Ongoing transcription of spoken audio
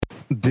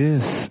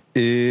This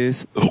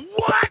is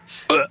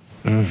what?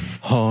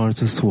 Hard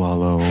to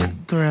swallow.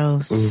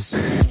 Gross.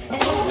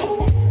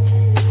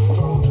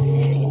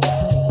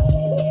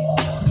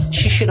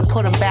 She should have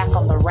put him back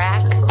on the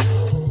rack.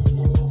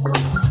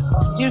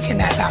 You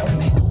cannot talk to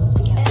me.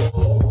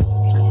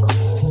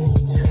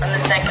 I'm the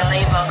second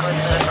lead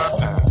vocalist of the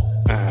group.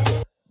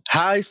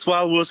 Hi,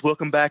 Swallowers.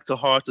 Welcome back to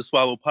Hard to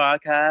Swallow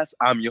podcast.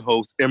 I'm your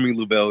host, Emery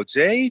Lavelle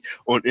J,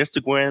 on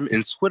Instagram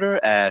and Twitter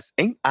as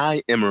Ain't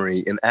I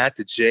Emery, and add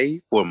the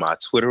J for my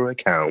Twitter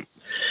account.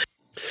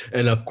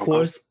 And of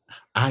course,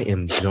 I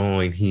am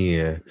joined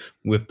here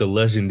with the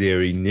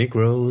legendary Nick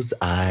Rose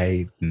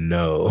I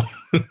know.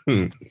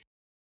 Joining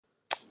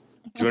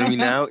me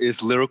now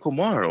is Lyrical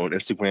Mar on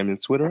Instagram and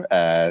Twitter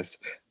as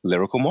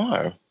Lyrical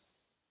Mar.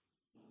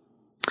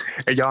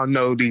 And y'all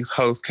know these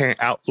hosts can't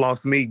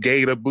outfloss me.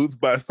 Gator Boots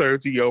by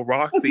Sergio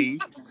Rossi.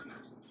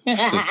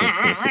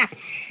 Yes.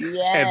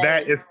 And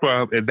that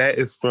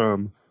is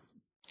from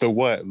the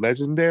what?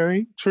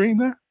 Legendary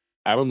Trina?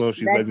 I don't know if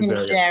she's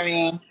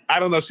legendary.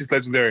 I don't know if she's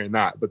legendary or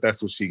not, but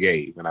that's what she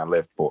gave, and I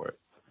left for it.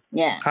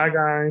 Yeah. Hi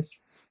guys.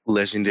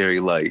 Legendary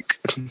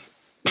like.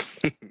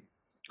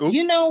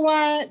 You know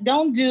what?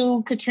 Don't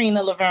do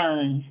Katrina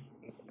Laverne.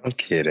 I'm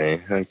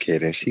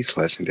kidding. She's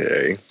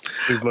legendary.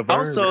 Laverne.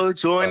 Also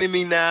joining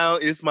me now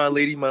is my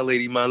lady,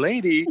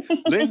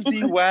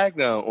 Lindsay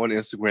Wagner on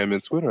Instagram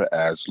and Twitter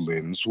as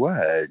Lynn's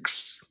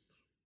Wags.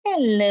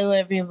 Hello,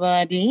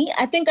 everybody.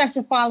 I think I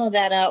should follow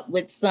that up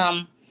with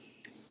some,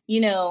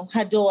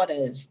 her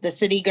daughters, the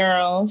City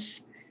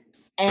Girls,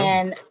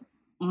 and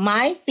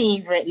my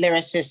favorite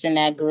lyricist in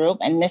that group,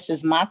 and this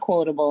is my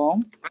quotable.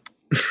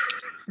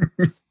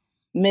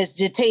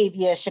 Miss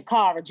Jatavia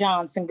Shakara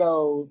Johnson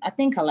goes, I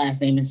think her last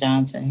name is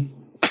Johnson.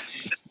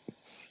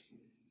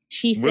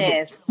 She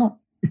says,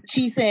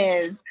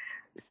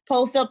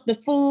 post up the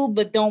food,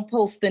 but don't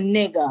post the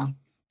nigga.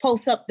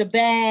 Post up the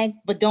bag,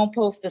 but don't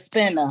post the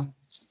spinner.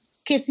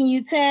 Kissing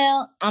you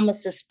tell, I'ma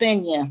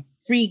suspend you.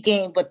 Free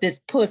game, but this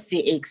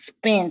pussy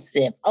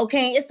expensive.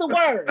 Okay, it's a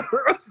word.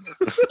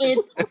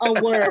 It's a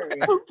word.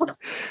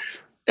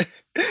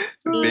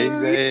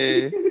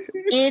 Baby.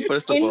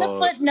 It's in the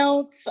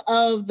footnotes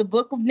of the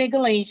Book of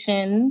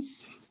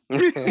Nigalations.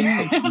 The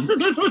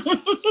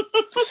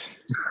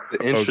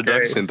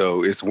introduction,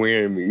 though, is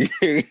wearing me.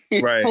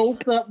 Right.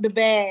 Post up the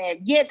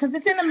bag. Yeah, because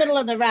it's in the middle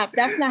of the rap.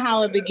 That's not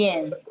how it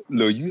begins.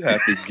 No, you have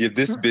to give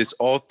this bitch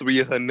all three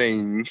of her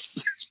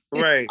names.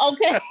 Right.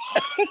 Okay.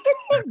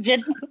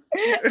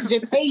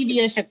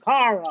 Jatavia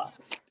Shakara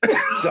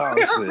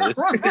Johnson.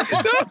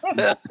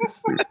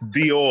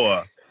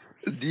 Dior.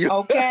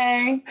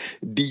 Okay.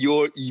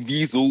 Dior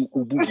Eviso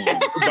Ubu.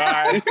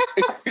 Bye.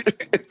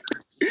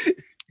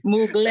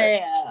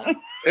 Mugler.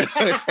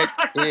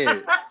 Yeah.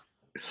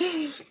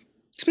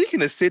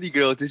 Speaking of City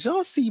Girls, did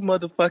y'all see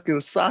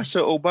motherfucking Sasha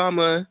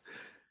Obama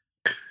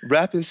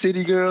rapping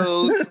City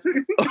Girls?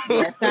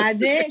 Yes, I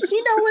did.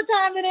 She know what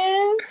time it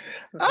is.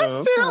 I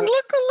said,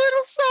 look a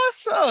little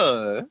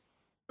Sasha.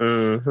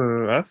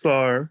 I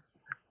saw her.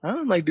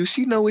 I'm like, do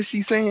she know what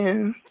she's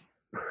saying?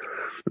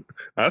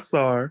 I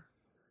saw her.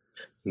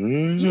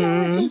 Mm-hmm. You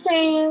know what she's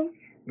saying?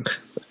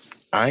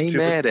 I ain't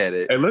mad at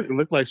it. It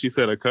looked like she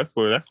said a cuss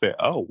word. I said,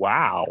 oh,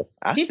 wow.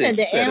 She said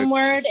the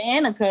N-word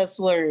and a cuss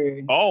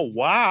word. Oh,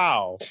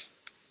 wow.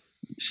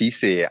 She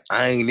said,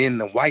 I ain't in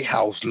the White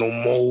House no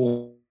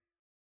more.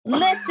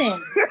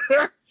 Listen.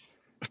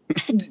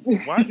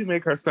 Why'd you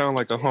make her sound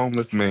like a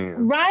homeless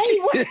man? Right?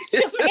 Why'd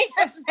you make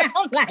her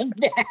sound like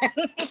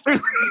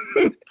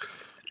that?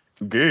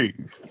 Gay.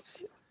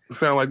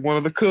 Sound like one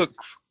of the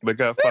cooks that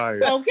got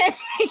fired. Okay.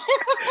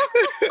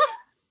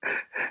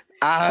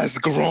 Eyes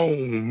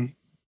grown.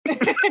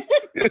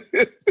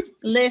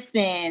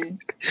 Listen.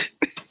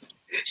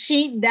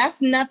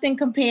 That's nothing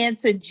compared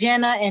to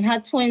Jenna and her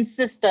twin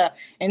sister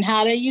and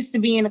how they used to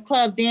be in the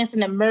club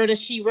dancing to Murder,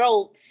 She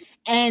Wrote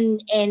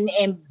and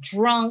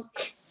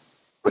drunk.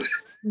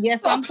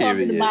 Yes, I'm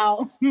talking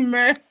about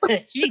Murder,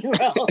 She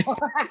Wrote.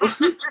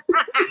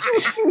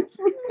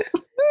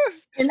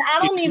 And I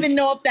don't even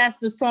know if that's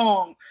the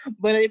song,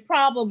 but it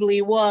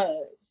probably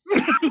was.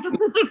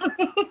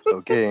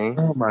 Okay.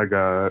 Oh my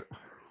God.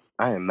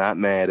 I am not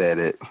mad at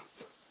it.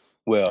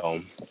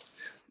 Well,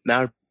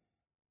 now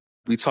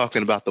we're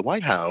talking about the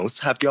White House.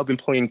 Have y'all been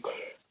paying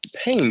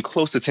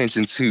close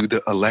attention to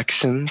the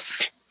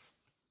elections?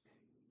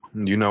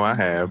 You know I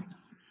have.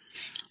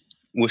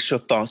 What's your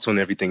thoughts on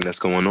everything that's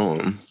going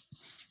on?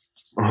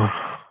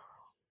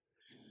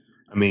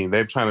 I mean,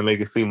 they're trying to make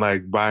it seem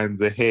like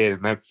Biden's ahead,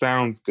 and that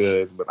sounds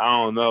good, but I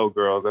don't know,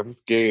 girls. I'm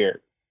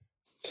scared.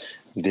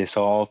 This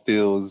all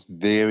feels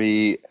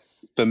very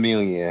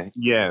familiar.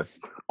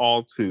 Yes,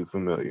 all too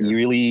familiar.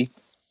 Really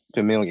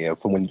familiar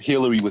from when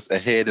Hillary was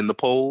ahead in the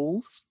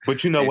polls.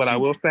 But you know what I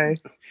will say?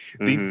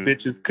 These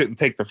bitches couldn't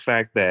take the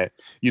fact that,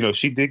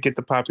 she did get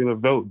the popular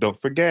vote. Don't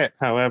forget,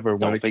 however,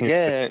 when it came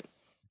to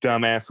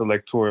dumbass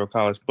electoral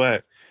college.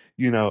 But,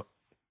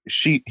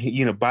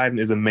 Biden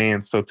is a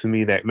man, so to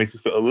me that makes me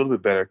feel a little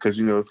bit better because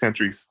this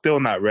country's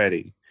still not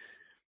ready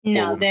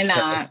No, they're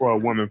not. For a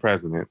woman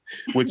president,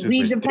 which is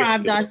we ridiculous.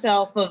 deprived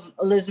ourselves of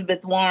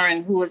Elizabeth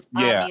Warren, who is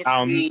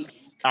obviously.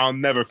 I'll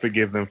never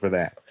forgive them for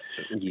that.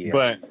 Yeah.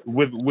 But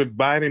with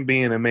Biden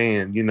being a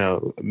man,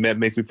 that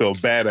makes me feel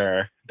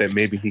better that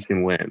maybe he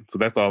can win. So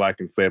that's all I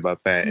can say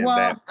about that.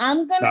 Well,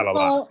 I'm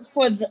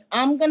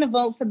gonna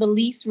vote for the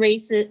least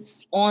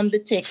racist on the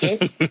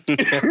ticket.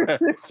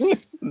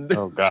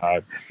 Oh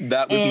God,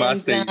 that was my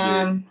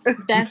statement.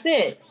 That's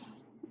it.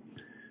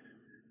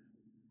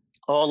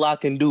 All I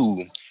can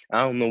do.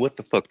 I don't know what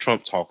the fuck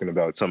Trump talking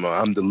about.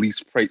 I'm the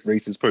least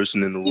racist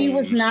person in the room. He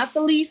was not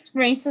the least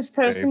racist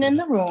person in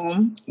the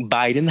room.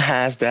 Biden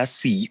has that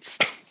seat.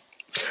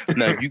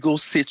 Now you go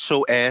sit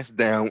your ass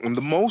down in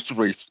the most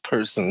racist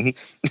person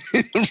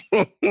in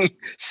the room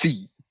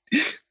seat.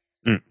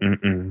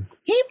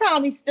 He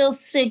probably still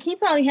sick. He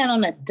probably had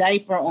on a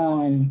diaper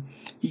on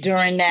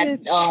during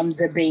that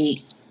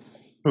debate.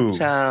 Who?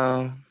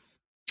 Child.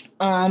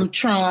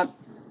 Trump.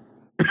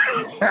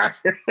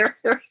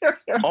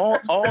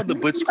 all the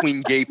butch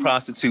queen gay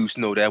prostitutes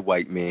know that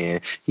white man.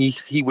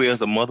 He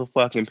wears a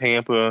motherfucking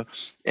pamper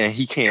and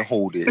he can't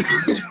hold it.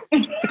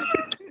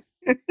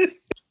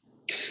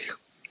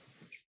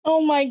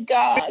 Oh my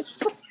gosh.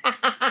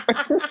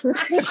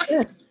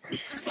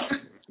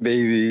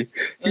 Baby,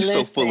 he's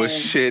so full of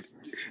shit.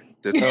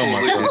 The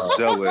toilet is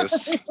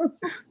jealous.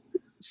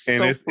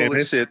 So full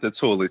of shit, the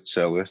toilet's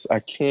jealous. I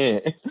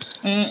can't.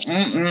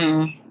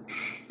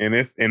 And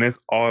it's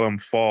autumn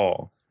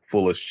fall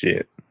full of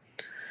shit.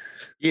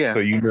 Yeah. So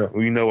you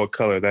know what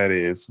color that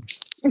is.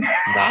 We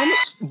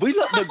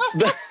know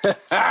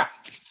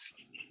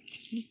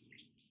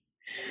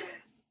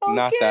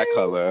not that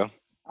color.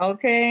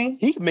 Okay.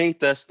 He made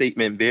that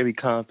statement very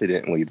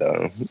confidently,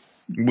 though.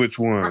 Which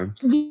one?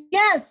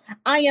 Yes,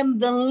 I am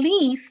the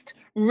least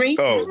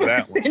racist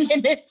person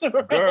in this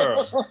room.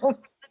 Girl.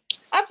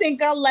 I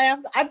think I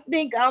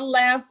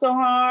laughed so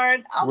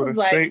hard. I With was a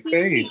like, straight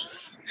face.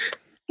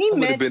 He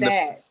meant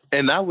that.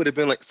 And I would have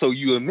been like, so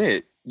you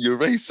admit you're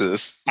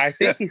racist? I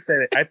think he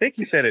said it. I think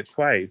he said it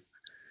twice.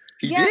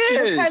 He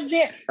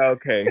did.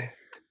 Okay.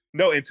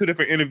 No, in two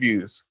different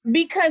interviews.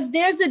 Because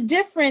there's a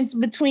difference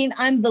between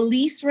I'm the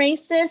least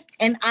racist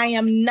and I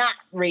am not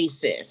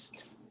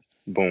racist.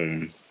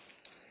 Boom.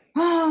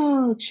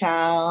 Oh,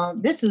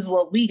 child. This is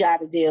what we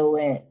got to deal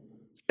with.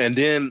 And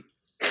then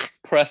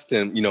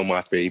Preston,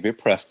 my favorite,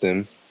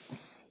 Preston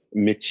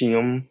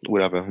Mitchum,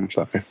 whatever I'm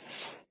fucking.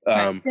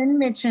 Preston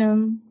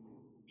Mitchum.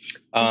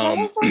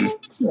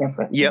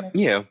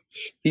 Yeah.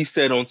 He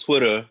said on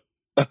Twitter,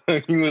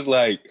 he was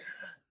like,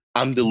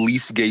 I'm the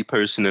least gay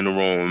person in the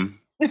room.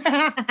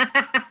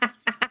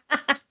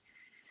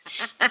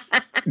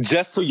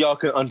 Just so y'all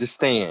can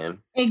understand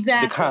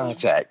exactly the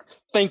context.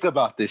 Think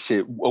about this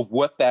shit of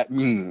what that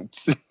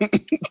means.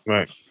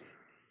 Right.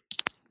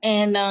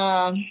 And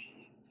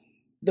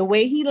the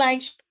way he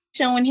likes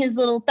showing his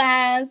little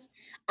thighs,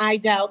 I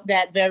doubt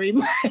that very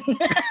much.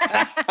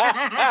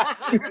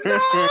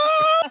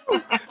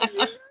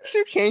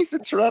 She came for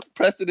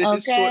Preston in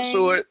his short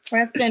shorts.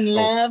 Preston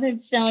love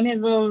his showing his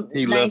little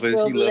He love his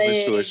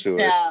short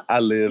shorts. I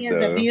live He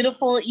has a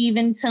beautiful,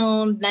 even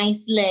toned,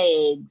 nice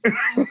legs.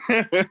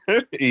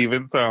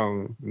 Even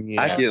tone.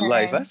 Yeah. I get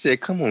life. I said,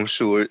 come on,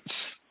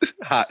 shorts.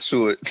 Hot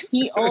shorts.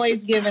 He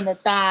always giving a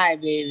thigh,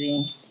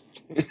 baby.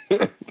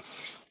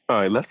 All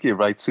right, let's get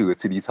right to it,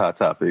 to these hot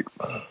topics.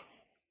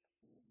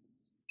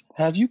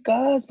 Have you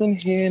guys been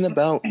hearing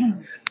about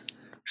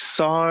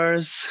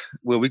SARS?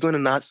 Well, we're going to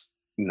not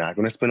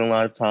going to spend a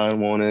lot of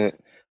time on it,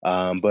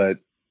 but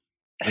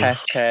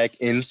hashtag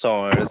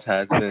 #InSARS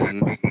has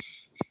been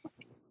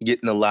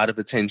getting a lot of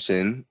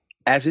attention,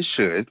 as it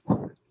should.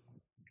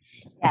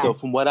 Yeah. So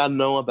from what I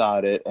know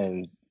about it,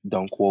 and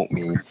don't quote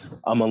me,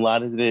 a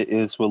lot of it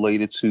is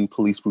related to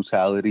police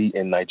brutality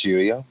in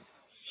Nigeria.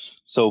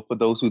 So for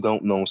those who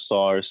don't know,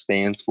 SARS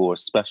stands for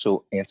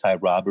Special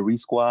Anti-Robbery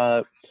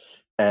Squad.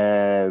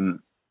 And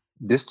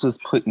this was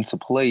put into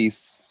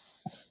place,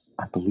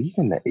 I believe,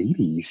 in the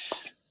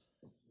 80s.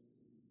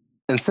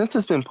 And since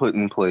it's been put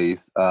in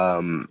place,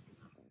 for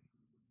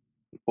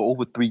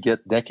over 3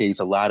 decades,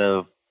 a lot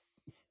of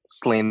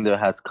slander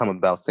has come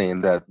about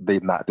saying that they're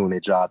not doing their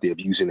job, they're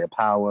abusing their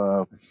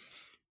power.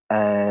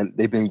 And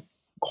they've been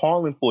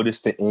calling for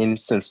this to end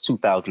since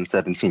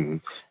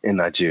 2017 in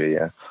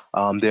Nigeria.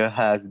 There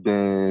has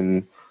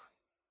been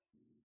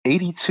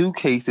 82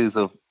 cases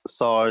of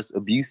SARS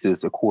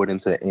abuses, according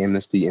to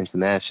Amnesty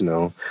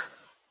International,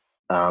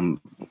 in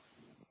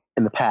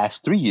the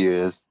past 3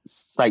 years,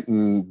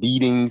 citing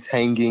beatings,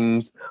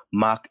 hangings,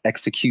 mock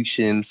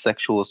execution,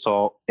 sexual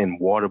assault, and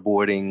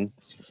waterboarding.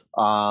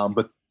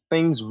 But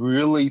things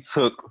really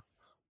took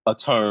a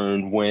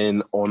turn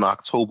when on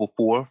October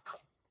 4th,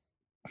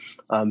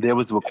 there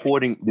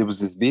was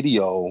this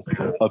video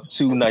of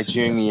 2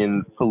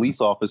 Nigerian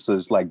police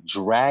officers like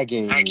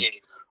dragging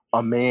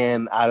a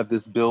man out of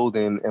this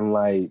building and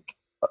like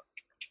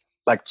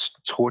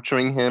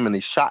torturing him, and they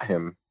shot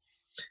him.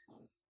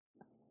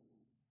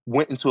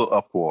 Went into an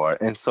uproar.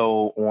 And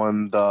so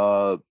on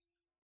I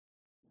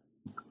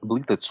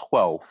believe the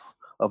 12th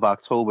of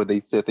October,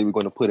 they said they were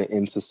going to put an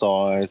end to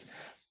SARS.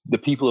 The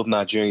people of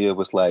Nigeria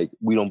was like,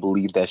 we don't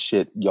believe that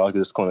shit. Y'all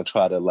just going to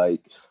try to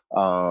like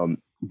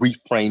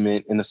reframe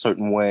it in a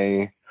certain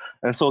way.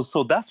 And so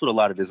that's what a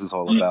lot of this is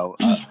all about.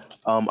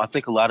 I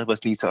think a lot of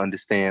us need to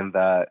understand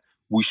that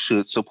we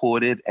should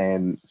support it.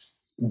 And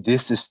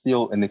this is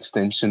still an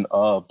extension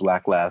of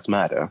Black Lives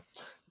Matter.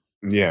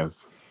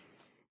 Yes.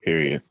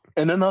 Period.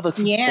 In another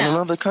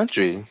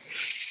country.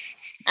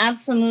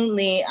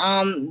 Absolutely.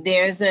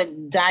 There's a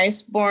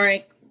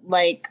diasporic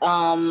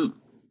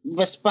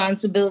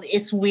responsibility.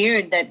 It's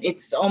weird that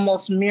it's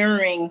almost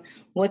mirroring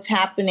what's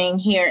happening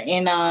here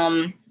in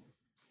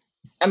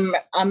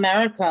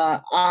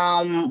America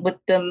with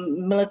the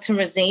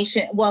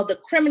militarization, the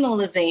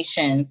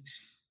criminalization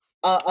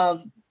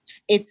of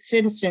its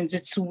citizens.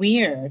 It's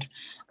weird.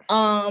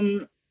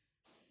 And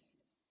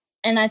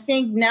I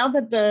think now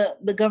that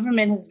the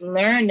government has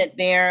learned that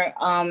there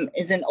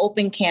is an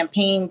open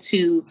campaign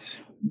to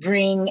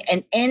bring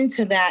an end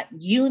to that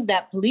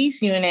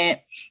police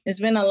unit, there's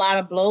been a lot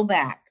of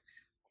blowback.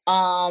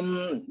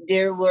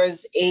 There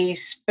was a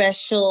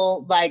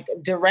special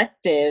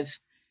directive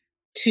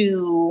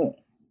to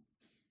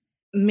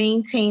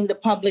maintain the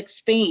public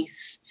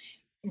space,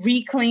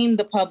 reclaim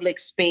the public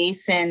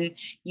space, and,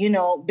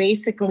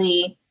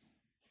 basically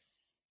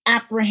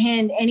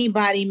apprehend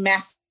anybody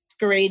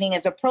masquerading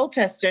as a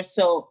protester.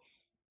 So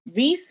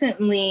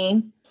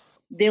recently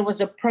there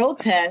was a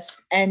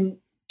protest and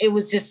it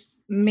was just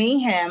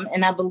mayhem.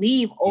 And I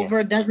believe over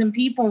a dozen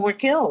people were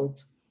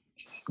killed.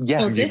 Yeah,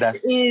 so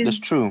that's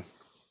true.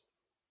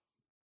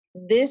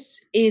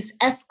 This is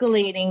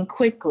escalating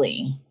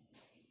quickly.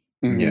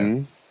 Mm-hmm.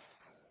 Yeah.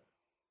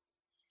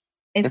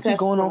 It's been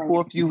going on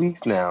for a few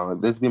weeks now.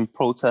 There's been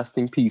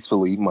protesting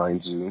peacefully,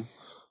 mind you.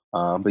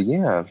 But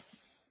yeah,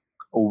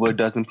 over a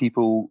dozen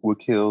people were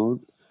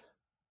killed.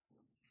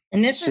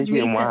 And this is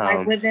recent,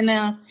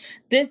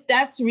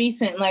 that's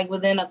recent,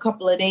 within a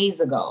couple of days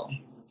ago.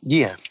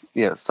 Yeah,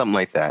 something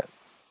like that.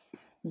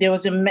 There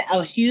was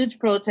a huge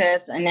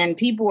protest, and then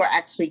people were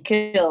actually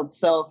killed.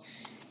 So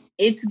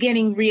it's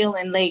getting real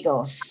in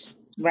Lagos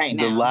right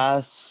now. The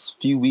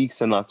last few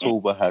weeks in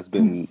October has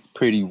been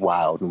pretty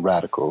wild and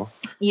radical.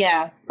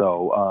 Yes.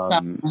 So,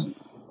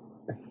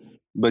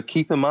 but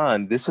keep in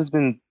mind, this has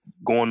been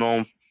going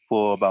on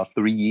for about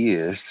 3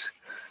 years.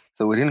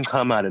 So it didn't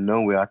come out of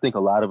nowhere. I think a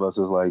lot of us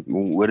was like,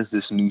 what is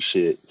this new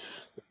shit?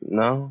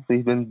 No,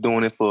 they've been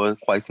doing it for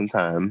quite some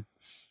time.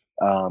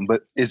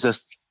 But it's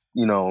just,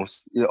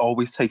 it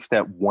always takes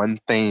that one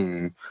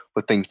thing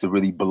for things to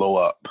really blow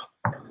up.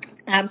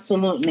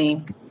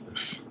 Absolutely.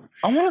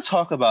 I want to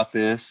talk about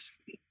this.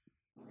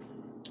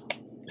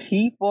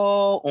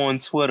 People on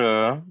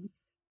Twitter,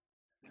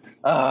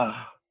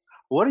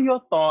 what are your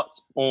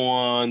thoughts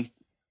on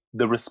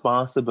the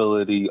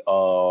responsibility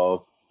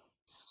of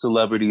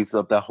celebrities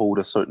that hold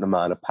a certain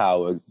amount of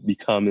power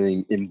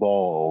becoming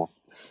involved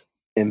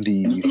in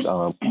these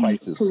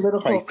crises?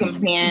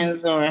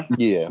 Campaigns or...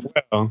 Yeah.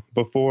 Well,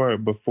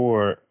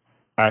 before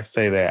I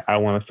say that, I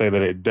want to say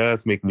that it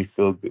does make me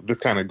feel good. This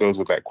kind of goes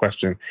with that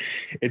question.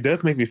 It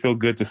does make me feel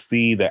good to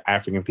see the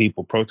African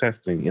people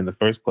protesting in the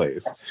first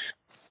place,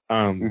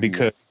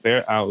 because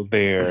they're out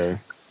there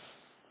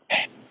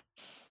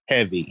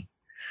heavy.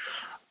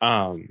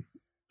 And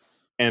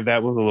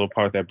that was a little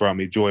part that brought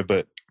me joy,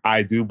 but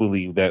I do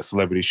believe that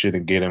celebrities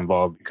shouldn't get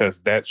involved,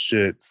 because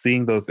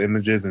seeing those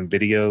images and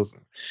videos,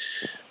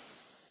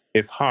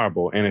 it's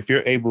horrible. And if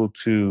you're able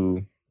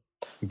to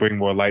bring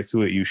more light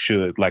to it, you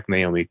should, like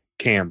Naomi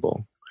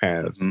Campbell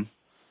has,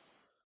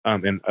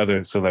 and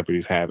other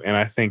celebrities have. And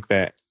I think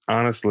that,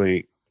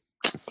 honestly,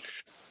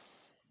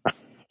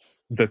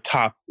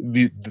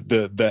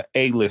 the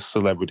A-list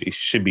celebrities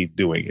should be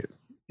doing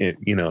it,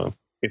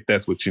 if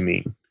that's what you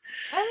mean.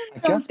 I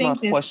guess my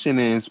question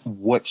is,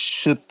 what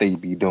should they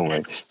be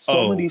doing?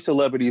 Some of these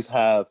celebrities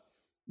have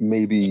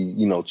maybe,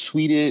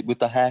 tweeted with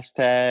the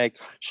hashtag,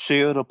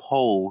 shared a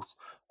post,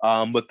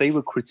 but they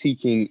were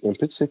critiquing, and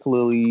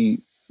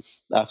particularly,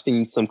 I've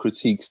seen some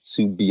critiques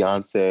to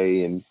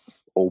Beyonce and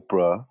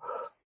Oprah,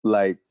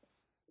 like,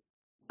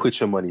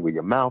 put your money where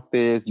your mouth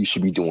is. You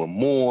should be doing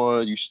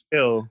more.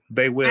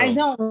 They will. I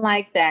don't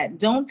like that.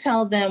 Don't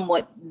tell them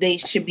what they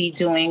should be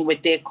doing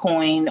with their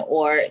coin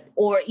or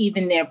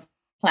even their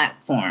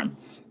platform.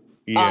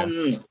 Yeah.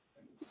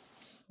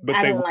 But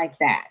I don't like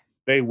that.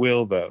 They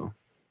will, though.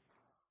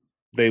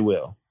 They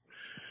will.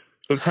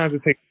 Sometimes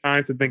it takes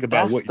time to think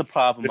about That's the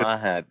problem I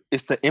had.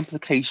 It's the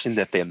implication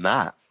that they're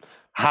not.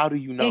 How do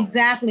you know?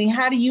 Exactly.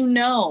 How do you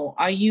know?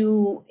 Are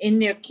you in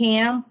their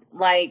camp?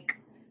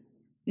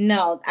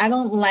 No, I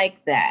don't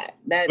like that.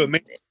 But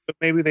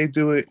maybe they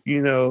do it,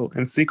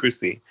 in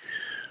secrecy.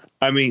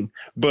 I mean,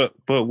 but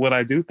what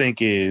I do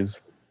think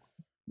is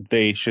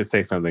they should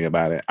say something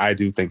about it. I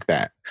do think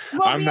that.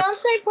 Well,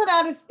 Beyonce put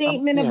out a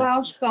statement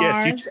about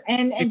SARS,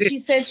 and she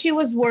said she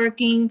was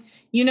working,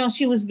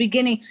 she was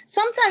beginning.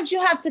 Sometimes you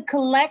have to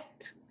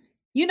collect,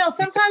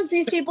 sometimes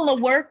these people are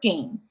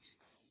working.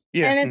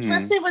 Yeah. And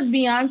especially with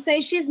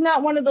Beyonce, she's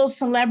not one of those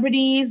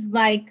celebrities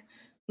like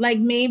like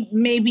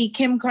maybe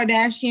Kim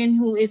Kardashian,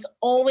 who is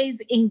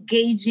always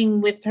engaging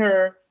with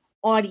her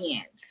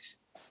audience.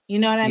 You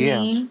know what I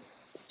mean?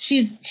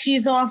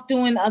 She's off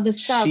doing other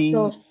stuff.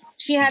 So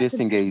she had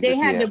they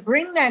had to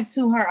bring that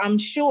to her, I'm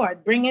sure.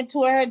 Bring it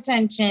to her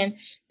attention.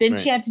 Then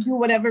she had to do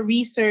whatever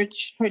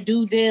research, her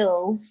due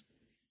deals.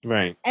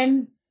 Right.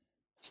 And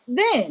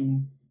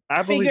then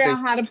figure out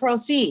how to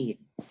proceed.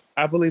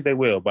 I believe they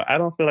will, but I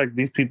don't feel like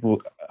these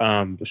people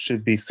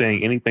should be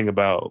saying anything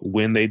about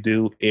when they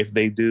do, if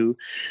they do.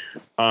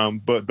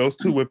 But those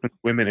two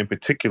women in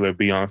particular,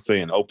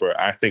 Beyonce and Oprah,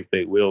 I think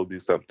they will do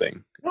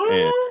something.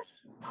 And,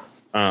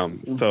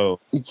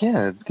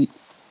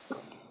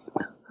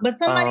 but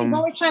somebody's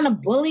always trying to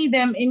bully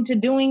them into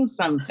doing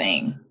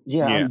something.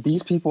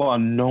 These people are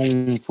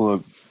known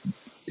for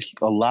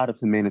a lot of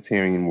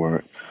humanitarian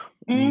work.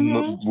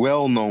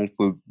 Well known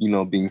for,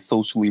 being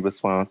socially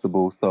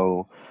responsible.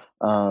 So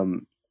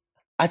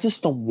I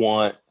just don't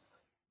want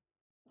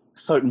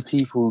certain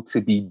people to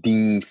be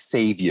deemed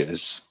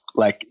saviors.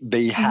 Like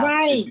they have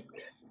to.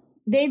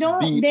 They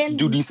don't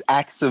do these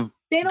acts of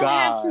They don't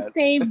have to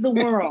save the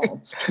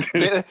world.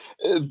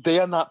 They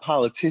are not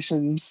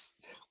politicians.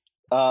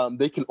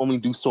 They can only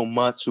do so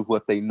much with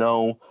what they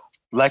know.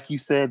 Like you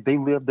said, they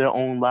live their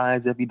own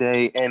lives every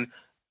day. And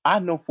I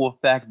know for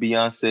a fact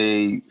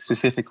Beyonce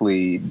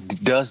specifically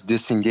does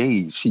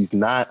disengage. She's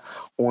not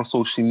on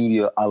social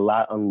media a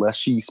lot unless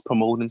she's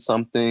promoting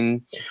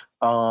something.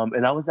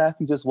 And I was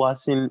actually just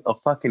watching a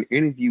fucking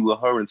interview with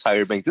her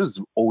entire bank. This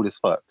is old as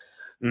fuck.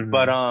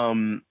 But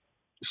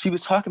she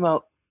was talking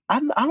about, I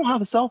don't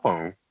have a cell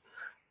phone.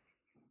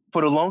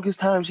 For the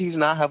longest time, she did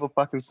not have a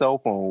fucking cell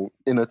phone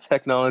in a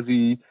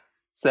technology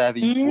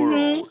savvy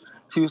world.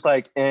 She was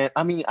like, and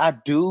I mean, I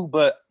do,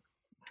 but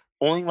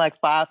only like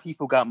 5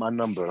 people got my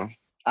number.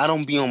 I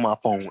don't be on my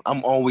phone.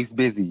 I'm always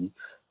busy.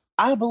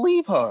 I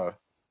believe her.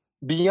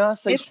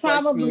 Beyonce, it's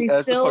probably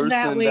still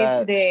that way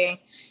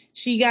today.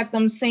 She got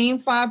them same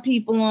 5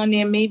 people on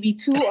there, maybe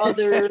 2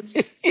 others.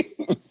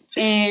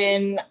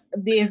 And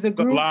there's a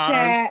group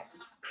chat.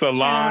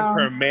 Solange,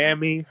 her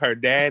mammy, her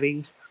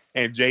daddy,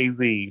 and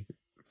Jay-Z.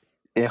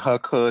 And her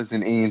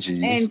cousin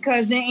Angie.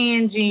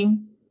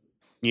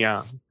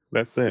 Yeah,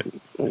 that's it.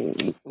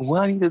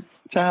 Well, I need a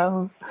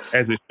child.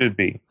 As it should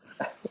be.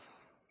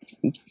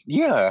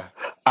 Yeah,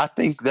 I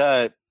think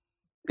that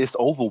it's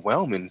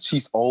overwhelming.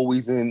 She's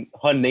always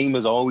her name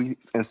is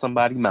always in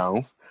somebody's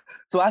mouth.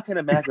 So I can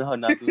imagine her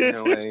not doing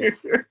her way.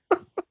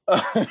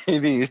 I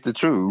mean, it's the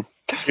truth.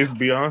 It's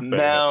Beyonce.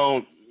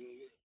 Now,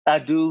 I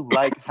do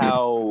like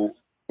how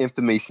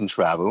information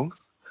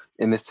travels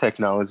in this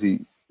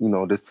technology,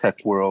 this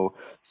tech world.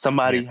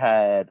 Somebody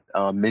had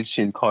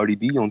mentioned Cardi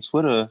B on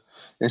Twitter,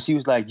 and she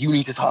was like, you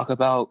need to talk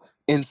about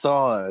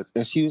InSARS.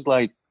 And she was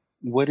like,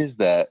 what is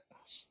that?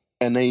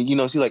 And then,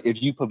 she's like,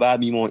 if you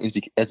provide me more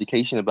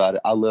education about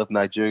it, I love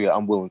Nigeria,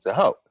 I'm willing to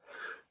help.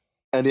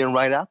 And then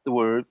right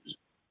afterwards,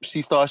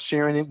 she starts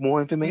sharing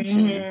more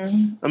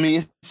information. I mean,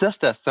 it's just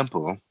that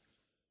simple.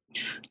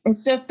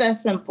 It's just that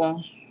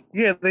simple.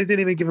 Yeah, they didn't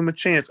even give him a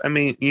chance. I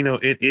mean,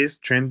 it is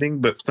trending,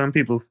 but some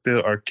people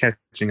still are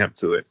catching up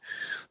to it.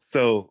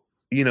 So,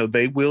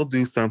 they will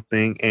do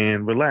something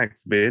and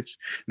relax, bitch.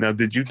 Now,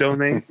 did you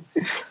donate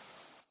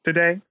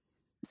today?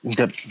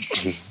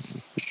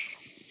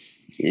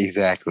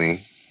 Exactly.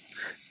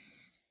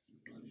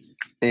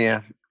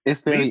 Yeah,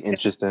 it's very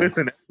interesting.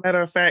 Listen,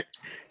 matter of fact,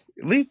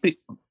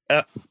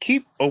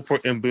 keep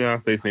Oprah and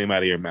Beyonce's name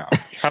out of your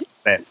mouth. How about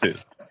that too?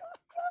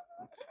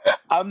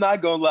 I'm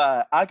not gonna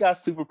lie. I got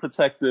super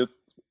protective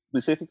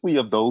specifically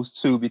of those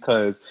two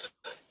because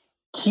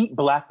keep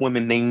Black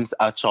women names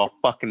out your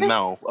fucking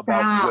mouth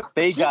about what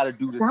they gotta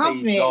do to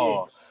save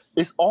y'all.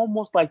 It's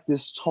almost like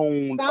this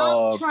tone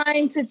of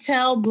trying to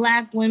tell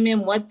Black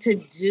women what to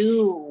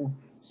do.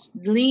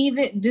 Leave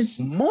it. Just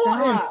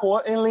more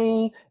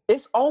importantly,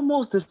 it's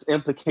almost this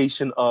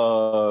implication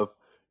of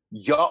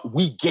y'all.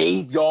 We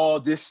gave y'all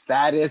this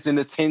status and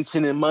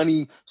attention and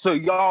money, so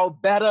y'all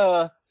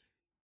better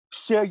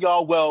share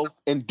y'all wealth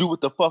and do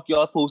what the fuck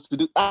y'all supposed to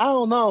do. I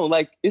don't know.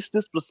 Like, it's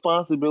this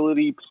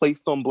responsibility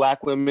placed on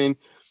Black women.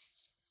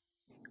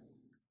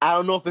 I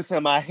don't know if it's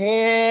in my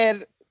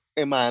head.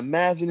 Am I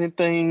imagining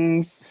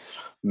things?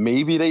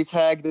 Maybe they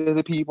tagged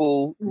other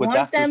people, but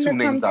that's the 2 names I saw.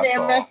 Want them to come to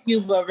their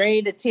rescue, but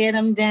ready to tear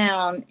them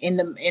down in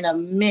a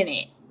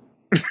minute.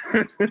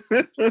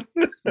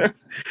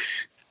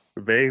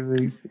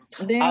 Baby.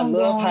 I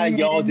love how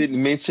y'all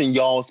didn't mention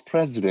y'all's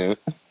president.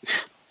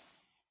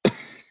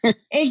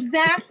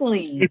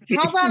 Exactly.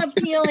 How about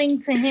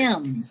appealing to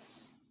him?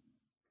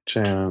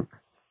 Champ.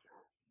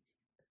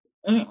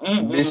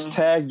 Bitch,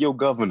 tag your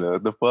governor.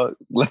 The fuck?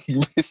 Like,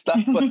 bitch, stop.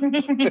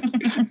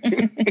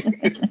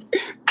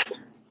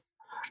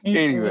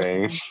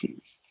 Anyway.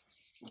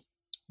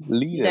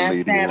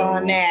 That's that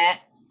on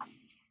that.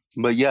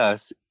 But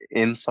yes,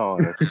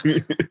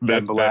 InSARS.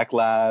 And Black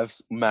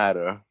Lives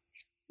Matter.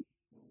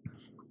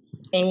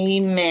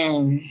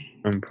 Amen.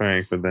 I'm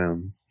praying for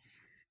them.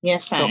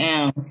 Yes, I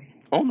am.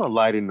 On a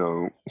lighter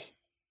note,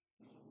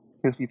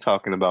 since we're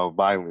talking about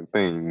violent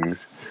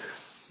things,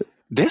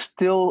 there's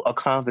still a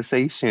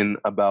conversation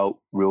about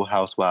Real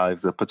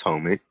Housewives of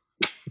Potomac.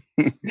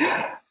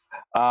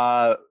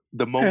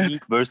 The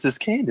Monique versus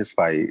Candace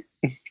fight.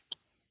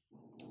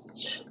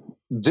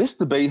 This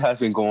debate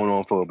has been going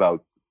on for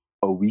about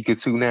a week or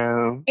two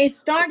now. It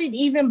started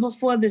even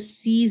before the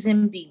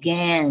season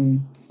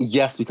began.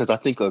 Yes, because I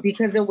think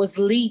because it was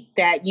leaked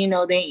that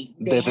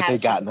they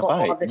got in a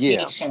fight.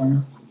 Yeah.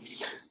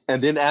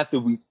 And then after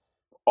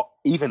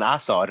even I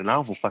saw it, and I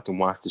don't fucking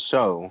watch the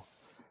show.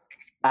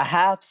 I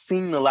have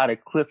seen a lot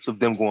of clips of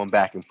them going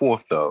back and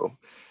forth, though.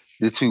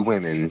 The two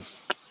women.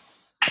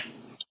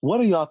 What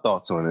are y'all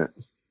thoughts on it?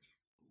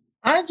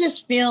 I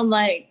just feel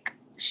like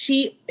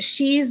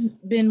she's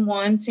been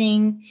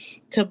wanting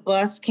to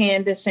bust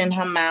Candace in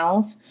her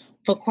mouth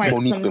for quite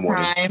some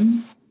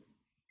time.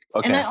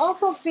 Okay. And I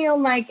also feel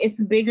like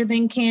it's bigger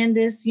than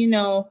Candace,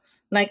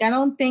 like I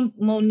don't think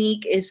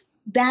Monique is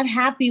that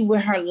happy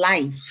with her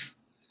life.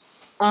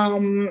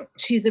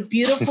 She's a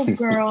beautiful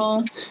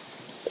girl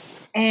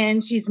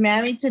and she's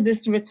married to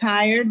this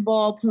retired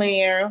ball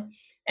player.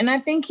 And I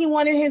think he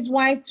wanted his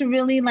wife to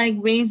really like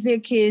raise their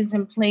kids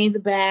and play the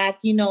back.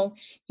 He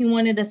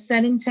wanted a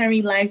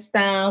sedentary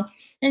lifestyle.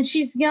 And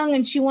she's young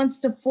and she wants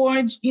to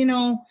forge,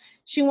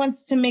 she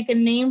wants to make a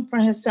name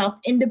for herself,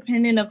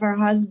 independent of her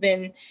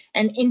husband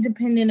and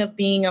independent of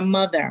being a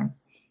mother.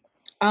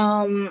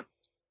 And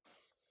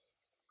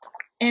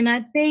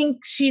I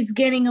think she's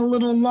getting a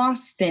little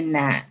lost in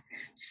that.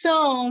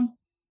 So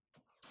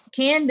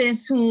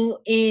Candace, who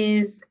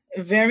is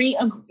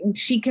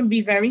she can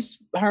be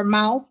her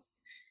mouth,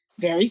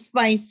 very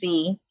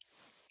spicy.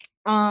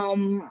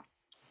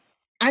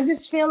 I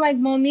just feel like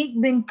Monique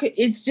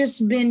it's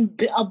just been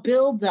a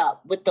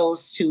build-up with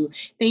those two.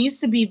 They used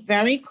to be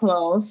very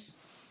close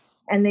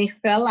and they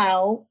fell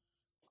out.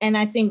 And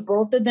I think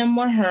both of them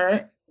were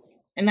hurt.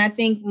 And I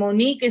think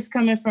Monique is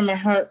coming from a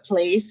hurt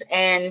place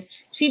and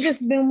she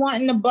just been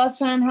wanting to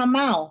bust her in her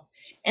mouth.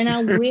 And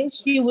I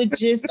wish you would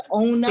just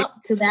own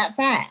up to that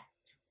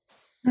fact.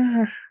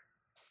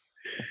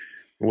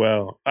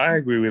 Well, I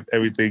agree with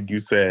everything you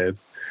said.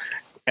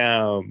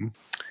 And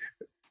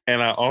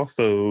I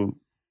also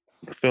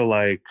feel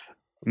like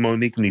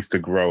Monique needs to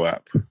grow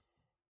up.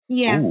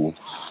 Yeah. Ooh.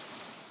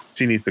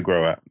 She needs to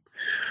grow up.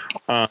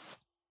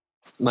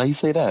 Now you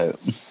say that.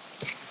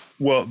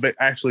 Well,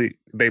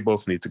 they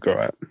both need to grow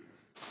up.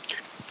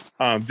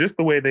 Just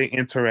the way they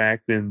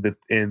interact and the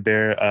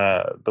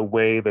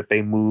way that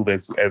they move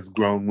as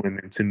grown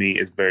women, to me,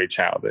 is very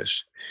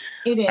childish.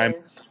 It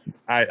is.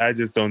 I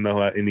just don't know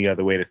any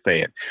other way to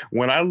say it.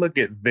 When I look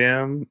at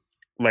them,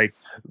 like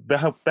the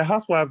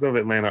Housewives of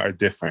Atlanta are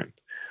different.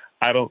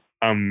 I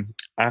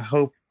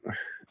hope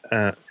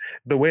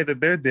the way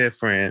that they're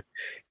different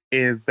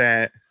is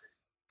that,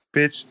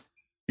 bitch,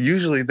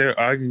 usually they're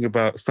arguing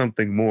about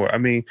something more. I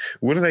mean,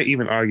 what are they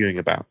even arguing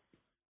about?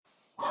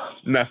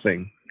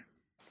 Nothing.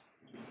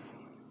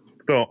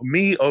 So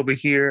me over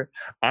here,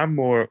 I'm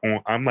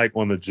like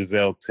on the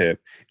Giselle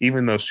tip,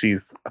 even though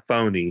she's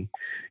phony,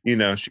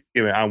 she's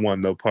giving I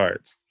want no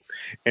parts.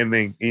 And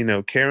then,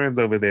 Karen's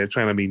over there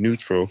trying to be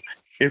neutral.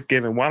 It's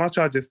given, why don't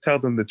y'all just tell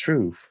them the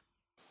truth?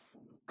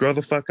 Grow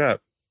the fuck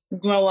up.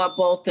 Grow up,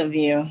 both of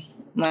you.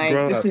 Like,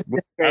 this is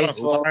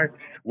disgraceful.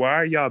 Why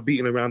are y'all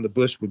beating around the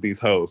bush with these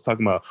hoes?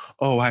 Talking about,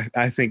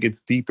 I think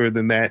it's deeper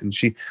than that. And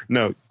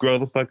no, grow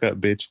the fuck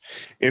up, bitch.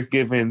 It's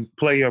given,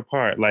 play your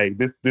part. Like,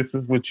 this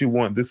is what you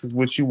want. This is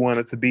what you want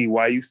it to be.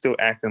 Why are you still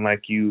acting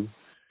like you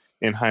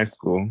in high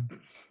school?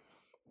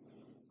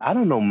 I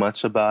don't know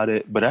much about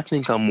it, but I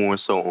think I'm more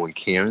so on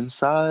Karen's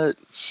side.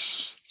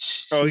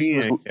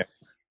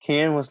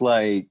 Karen was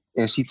like,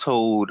 and she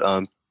told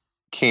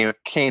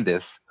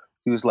Candace,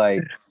 she was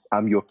like,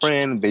 I'm your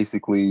friend,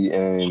 basically,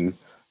 and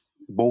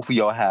both of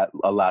y'all had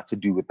a lot to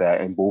do with that,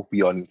 and both of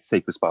y'all need to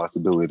take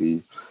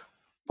responsibility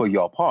for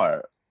your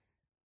part.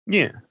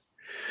 Yeah.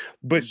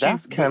 But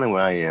that's kind of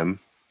where I am.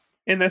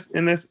 And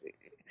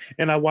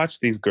I watch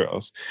these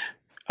girls.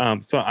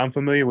 So I'm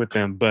familiar with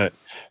them, but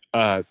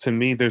to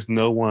me, there's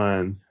no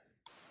one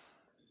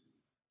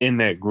in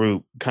that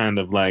group kind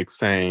of like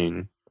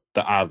saying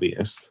the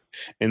obvious.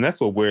 And that's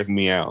what wears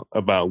me out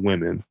about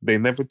women. They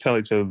never tell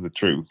each other the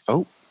truth.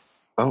 Oh,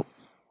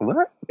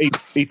 what?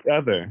 Each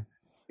other.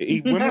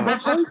 Women,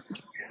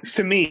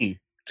 to me,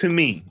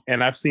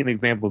 and I've seen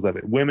examples of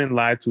it. Women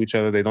lie to each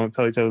other. They don't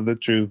tell each other the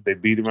truth. They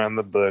beat around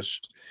the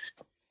bush.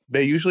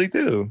 They usually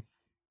do.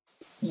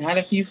 Not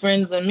a few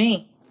friends of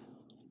me.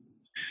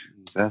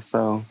 That's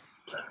so.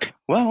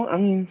 Well, I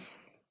mean.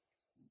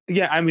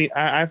 Yeah, I mean,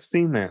 I've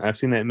seen that. I've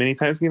seen that many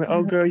times. Giving,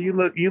 oh, girl, you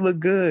look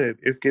good.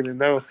 It's giving,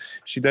 no,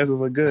 she doesn't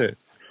look good.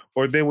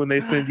 Or then when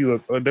they send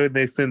you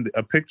they send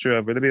a picture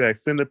of her, they'll be like,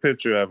 send a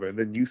picture of her.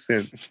 Then you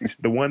send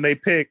the one they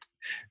pick.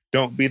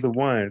 Don't be the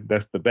one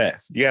that's the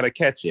best. You got to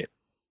catch it.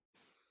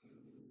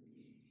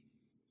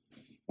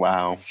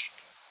 Wow.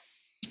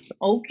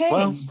 Okay.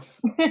 Well,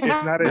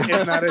 it's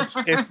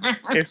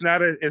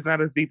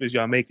not as deep as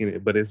y'all making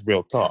it, but it's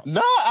real talk.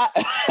 No,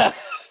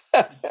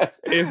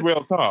 it's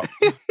real talk.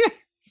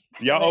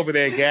 Y'all over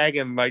there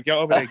gagging like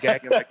y'all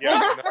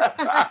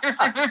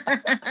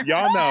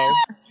know.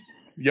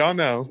 Y'all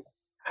know.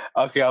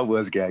 Okay, I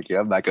was gagging.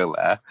 I'm not gonna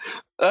lie.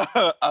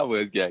 I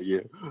was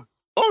gagging.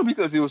 Only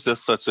because it was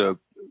just such a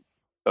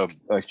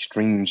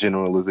extreme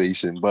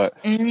generalization, but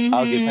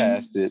I'll get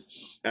past it.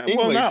 Well,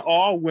 Anyway, not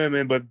all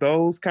women, but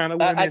those kind of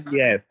women,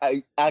 yes.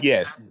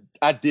 Yes.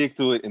 I dig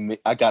through it and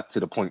I got to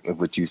the point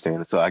of what you're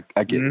saying, so I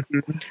get it.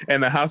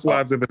 And the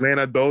Housewives of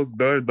Atlanta,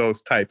 they're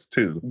those types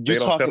too. They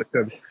don't tell each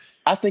other.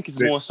 I think it's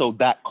more so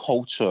that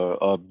culture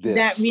of this.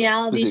 That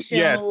reality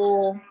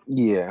show.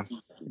 Yeah.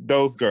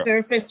 Those girls.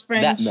 Surface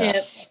friendship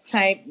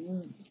type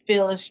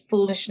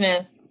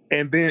foolishness.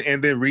 And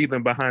then read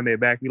them behind their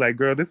back, be like,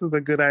 girl, this is a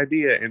good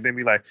idea. And then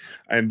be like,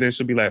 and then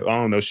she'll be like,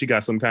 oh no, she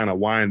got some kind of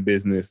wine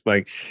business.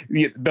 Like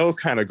those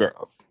kind of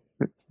girls.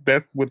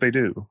 That's what they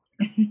do.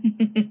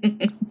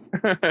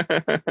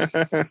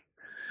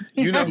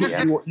 You know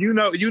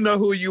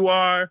who you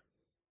are.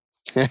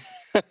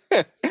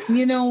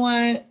 You know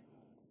what?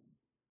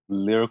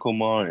 Lyrical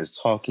Mar is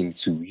talking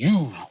to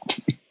you.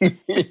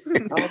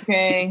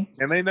 Okay.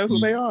 And they know who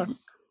they are.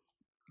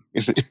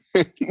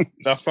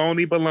 The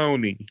phony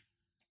baloney.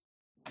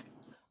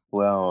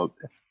 Well,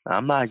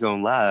 I'm not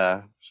gonna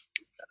lie.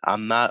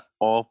 I'm not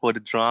all for the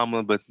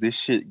drama, but this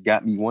shit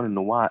got me wanting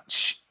to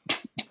watch.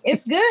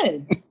 It's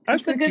good.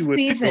 It's a good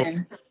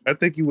season. I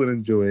think you would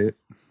enjoy it.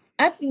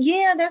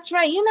 Yeah, that's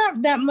right. You're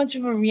not that much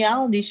of a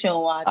reality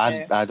show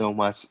watcher. I don't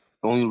watch.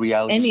 The only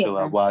reality show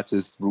I watch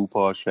is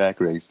RuPaul's Drag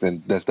Race,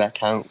 and does that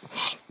count?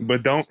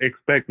 But don't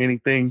expect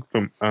anything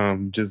from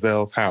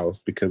Giselle's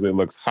house because it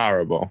looks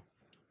horrible.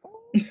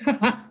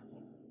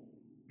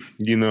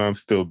 You know I'm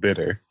still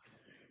bitter.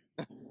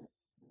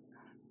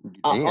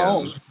 Damn.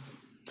 Huh?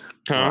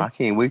 Well, I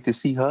can't wait to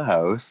see her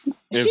house.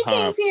 She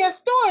came to your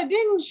store,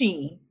 didn't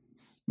she?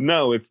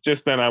 No, it's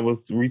just that I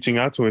was reaching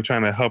out to her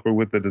trying to help her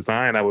with the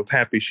design. I was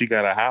happy she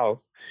got a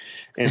house.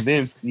 And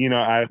then,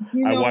 I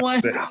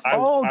watched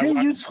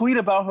didn't you tweet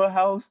about her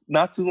house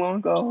not too long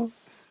ago?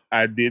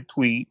 I did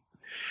tweet.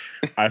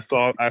 I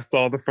saw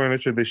the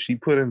furniture that she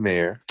put in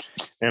there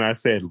and I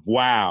said,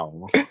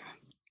 wow.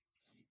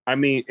 I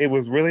mean, it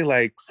was really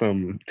like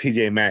some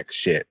TJ Maxx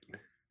shit.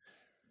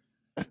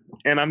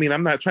 And I mean,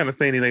 I'm not trying to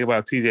say anything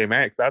about TJ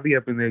Maxx. I'll be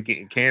up in there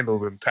getting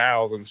candles and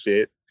towels and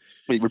shit.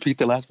 Wait, repeat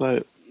the last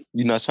part.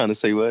 You're not trying to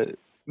say what?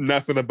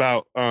 Nothing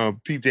about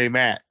TJ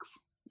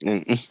Maxx.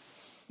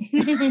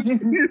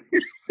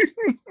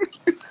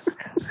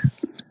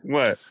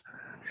 What?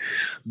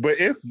 But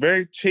it's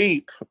very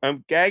cheap.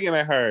 I'm gagging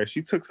at her.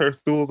 She took her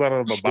stools out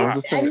of the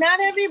box. And not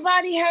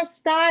everybody has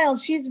style.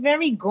 She's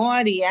very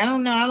gaudy. I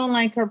don't know. I don't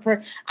like her.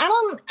 I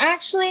don't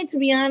actually, to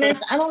be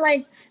honest, I don't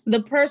like the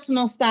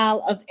personal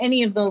style of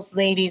any of those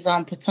ladies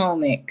on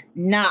Potomac.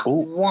 Not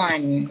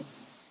one.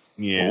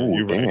 Yeah,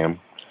 you're right. Damn.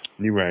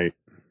 You're right.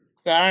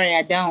 Sorry,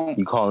 I don't.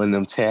 You calling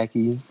them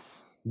tacky?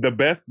 The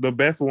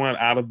best one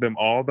out of them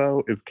all,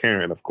 though, is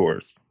Karen, of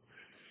course.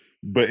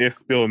 But it's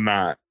still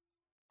not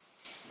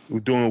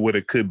doing what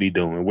it could be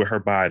doing with her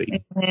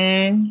body.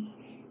 Mm-hmm.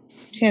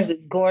 She has a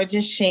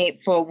gorgeous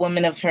shape for a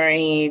woman of her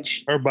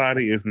age. Her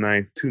body is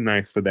nice, too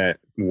nice for that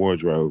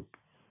wardrobe.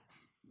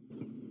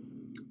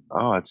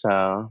 Oh,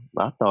 child.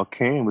 I thought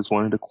Karen was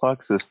one of the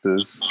Clark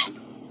sisters.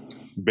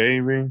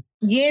 Baby.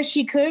 Yeah,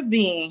 she could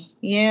be.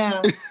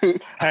 Yeah.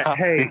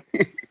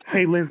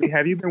 Hey, Lindsay,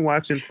 have you been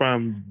watching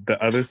from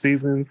the other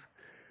seasons?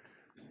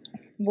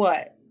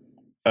 What?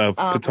 Of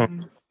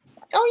Potomac?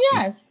 Oh,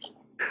 yes.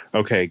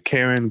 Okay,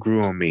 Karen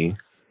grew on me.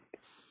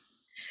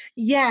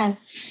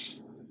 Yes.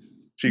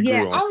 She grew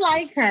on me. I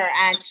like her,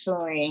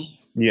 actually.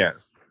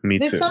 Yes, me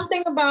too. There's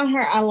something about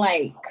her I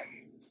like.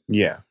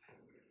 Yes.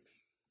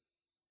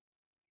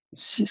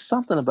 She's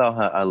something about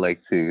her I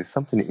like too.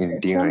 Something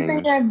endearing.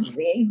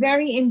 Something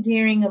very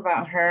endearing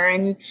about her.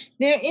 And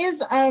there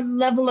is a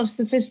level of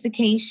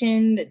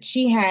sophistication that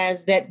she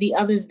has that the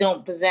others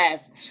don't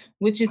possess,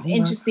 which is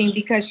interesting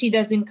because she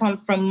doesn't come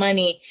from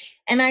money.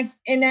 And I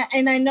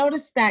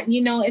noticed that,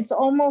 it's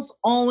almost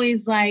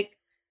always like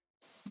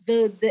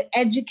the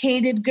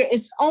educated girl.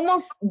 It's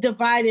almost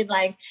divided.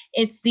 Like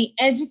it's the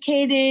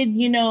educated,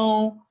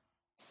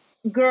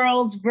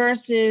 girls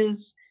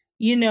versus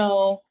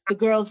the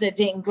girls that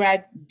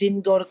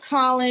didn't go to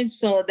college.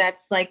 So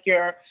that's like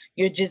your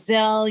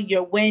Giselle,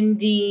 your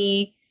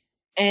Wendy,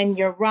 and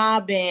your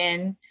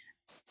Robin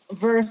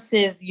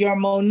versus your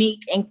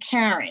Monique and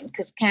Karen.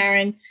 Because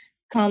Karen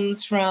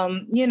comes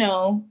from,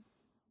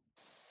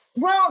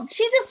 well,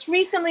 she just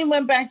recently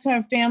went back to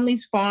her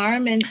family's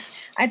farm. And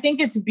I think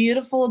it's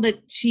beautiful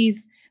that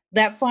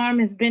that farm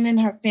has been in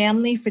her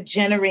family for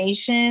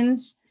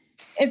generations.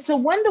 It's a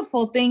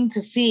wonderful thing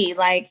to see.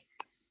 Like,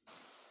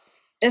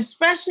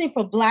 especially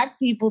for Black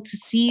people to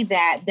see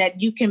that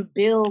you can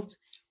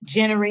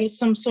generate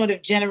some sort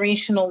of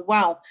generational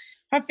wealth.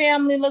 Her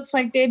family looks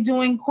like they're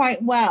doing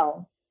quite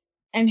well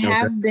and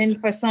have been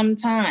for some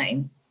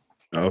time.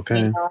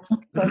 Okay.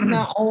 So it's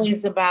not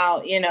always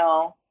about,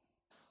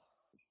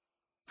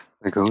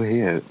 Go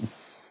ahead.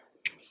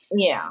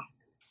 Yeah.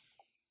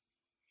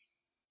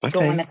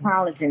 going to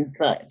college and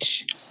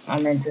such. I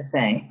meant to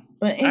say.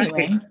 But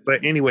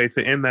anyway.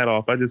 To end that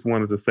off, I just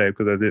wanted to say,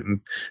 because I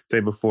didn't say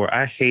before,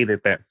 I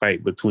hated that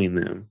fight between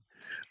them.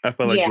 I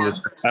felt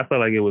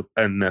like it was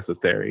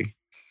unnecessary.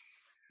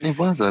 It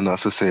was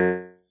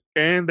unnecessary.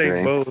 And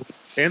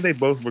they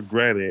both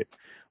regret it.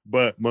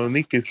 But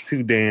Monique is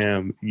too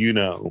damn,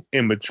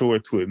 immature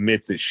to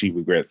admit that she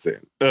regrets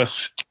it. Ugh.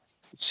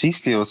 She's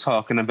still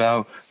talking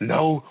about,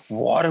 no,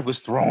 water was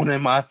thrown in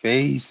my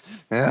face.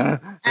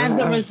 As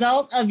a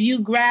result of you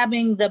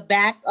grabbing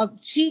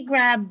she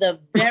grabbed the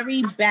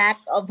very back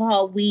of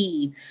her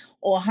weave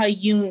or her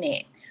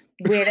unit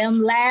where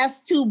them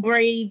last two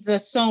braids are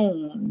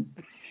sewn.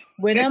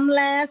 Where them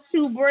last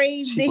two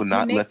braids, she will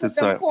not let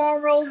this up.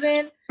 Cornrows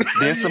in.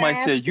 Then somebody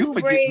said, you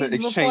forgetting the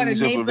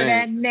exchange of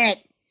events. Neck.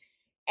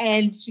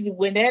 And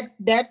when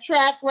that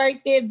track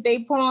right there, they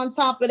put on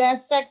top of that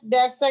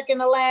second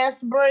to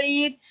last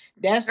braid,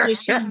 that's where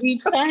she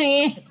reached her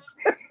hand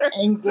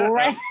and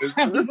grabbed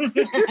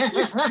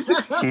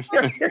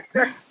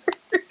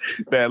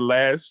that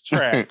last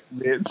track,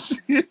 bitch.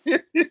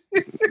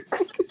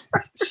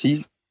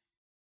 She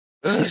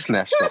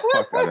snatched the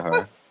fuck out of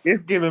her.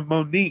 It's giving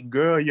Monique,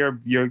 girl,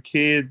 your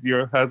kids,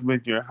 your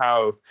husband, your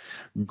house,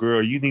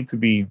 girl, you need to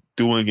be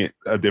doing it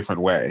a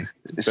different way.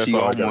 She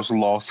almost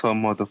lost her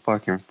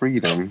motherfucking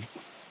freedom.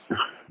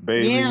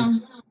 Baby. Yeah.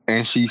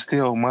 And she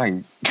still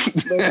might.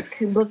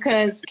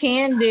 Because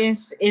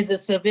Candace is a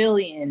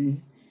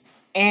civilian.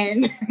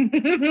 And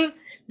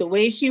the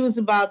way she was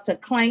about to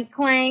clank.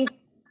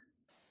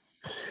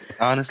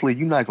 Honestly,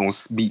 you're not going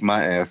to beat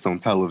my ass on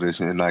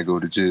television and I go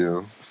to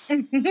jail.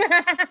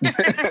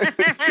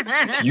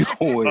 you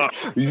going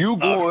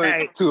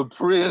to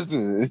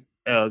prison.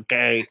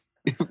 Okay.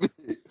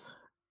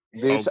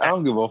 Bitch, I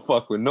don't give a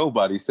fuck what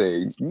nobody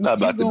say. You're not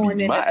about to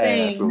beat my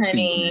ass on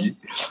TV.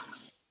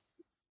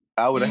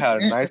 I would have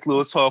had a nice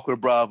little talk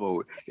with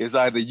Bravo. It's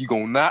either you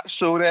gonna not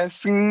show that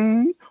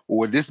scene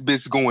or this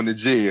bitch going to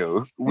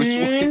jail. Which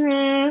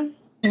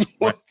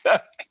one?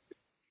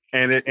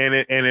 And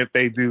if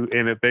they do,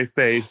 and if they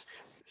say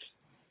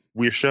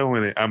we're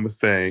showing it, I'm gonna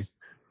say,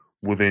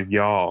 well, then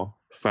y'all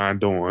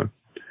signed on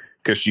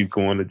because she's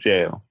going to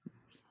jail.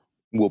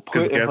 We'll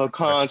put in her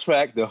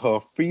contract that her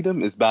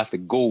freedom is about to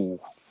go.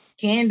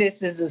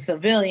 Candace is a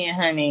civilian,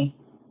 honey.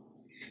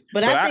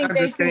 But I think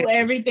they threw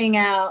everything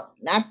out.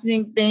 I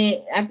think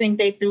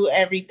they threw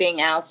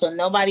everything out. So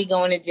nobody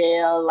going to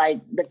jail.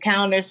 Like the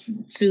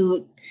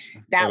countersuit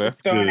that was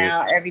thrown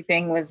out.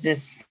 Everything was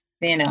just,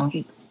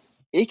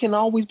 It can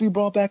always be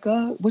brought back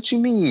up. What you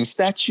mean?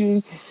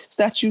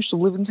 Statutes of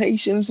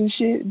limitations and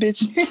shit,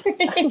 bitch.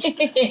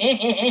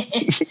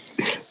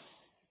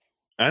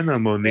 I know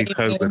Monique's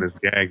husband is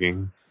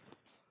gagging.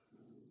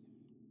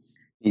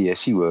 Yeah,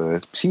 she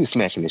was. She was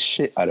smacking the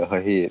shit out of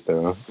her head,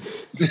 though.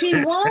 She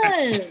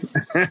was.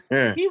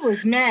 She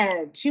was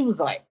mad. She was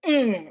like,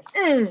 Ooh.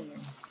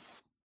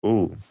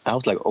 I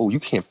was like, oh,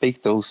 you can't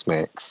fake those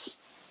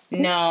smacks.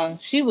 No,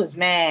 she was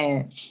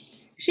mad.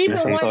 She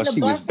been wanting to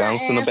bust her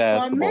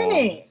ass for a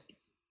minute.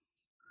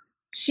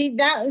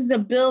 That is a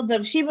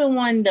build-up. She been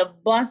wanting to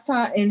bust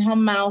her in her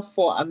mouth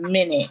for a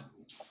minute.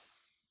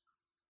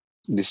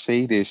 The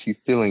shade is she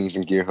still ain't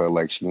even get her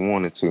like she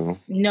wanted to.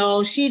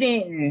 No, she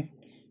didn't.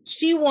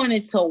 She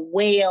wanted to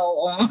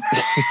wail on.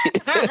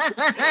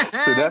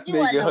 So that's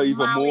making her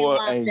even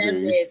more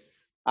angry.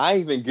 I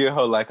even get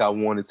her like I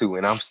wanted to,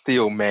 and I'm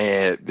still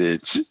mad,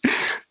 bitch.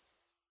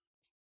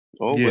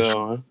 Oh, yes.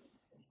 Well.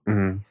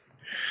 Mm-hmm.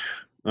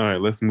 All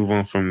right, let's move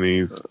on from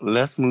these.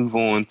 Let's move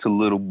on to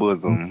Little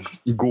Bosom.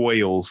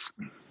 Goyles.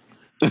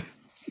 The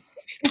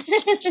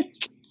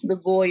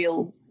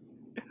Goyles.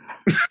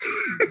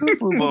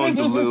 Move on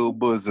to Little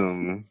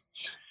Bosom.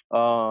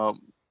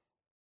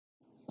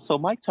 So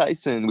Mike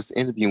Tyson was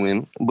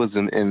interviewing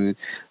Bosom, and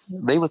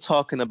they were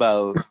talking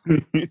about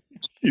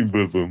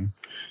Bosom.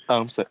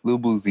 I'm sorry, Lil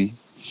Boozy,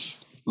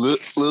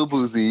 Lil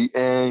Boozy,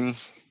 and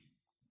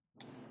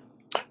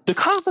the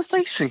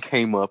conversation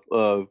came up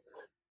of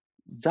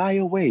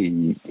Zaya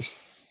Wade.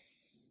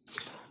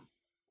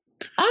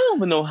 I don't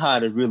even know how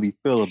to really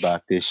feel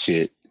about this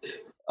shit.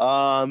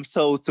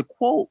 So to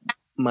quote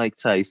Mike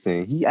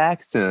Tyson, he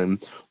asked him,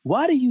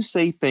 why do you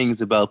say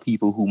things about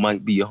people who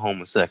might be a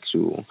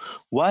homosexual?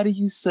 Why do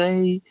you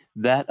say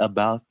that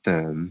about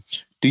them?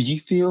 Do you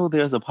feel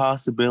there's a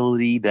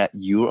possibility that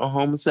you're a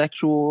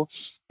homosexual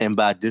and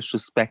by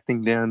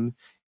disrespecting them,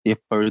 it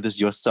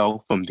furthers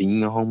yourself from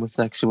being a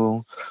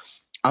homosexual?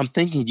 I'm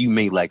thinking you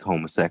may like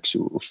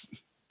homosexuals.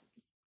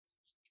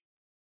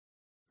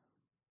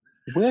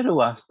 Where do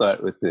I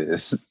start with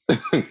this?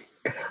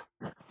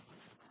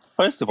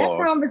 First of all,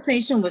 that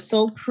conversation was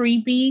so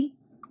creepy.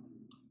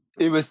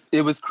 It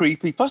was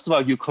creepy. First of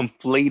all, you're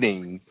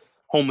conflating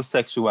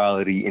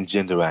homosexuality and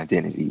gender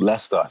identity.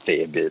 Let's start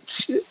there,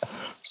 bitch.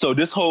 So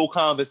this whole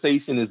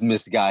conversation is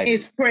misguided.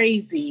 It's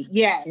crazy.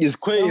 Yes. It's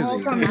crazy.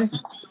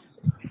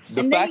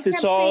 The fact that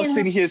y'all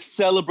sitting here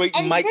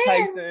celebrating Mike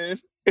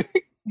Tyson.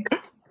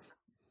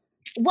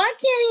 Why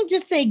can't he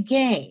just say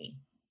gay?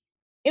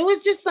 It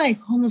was just like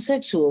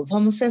homosexuals.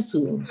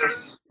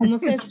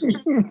 Homosexual.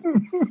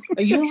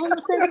 Are you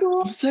homosexual?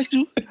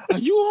 Homosexual? Are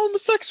you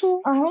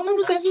homosexual? A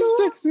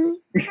homosexual?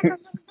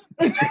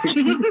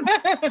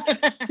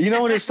 You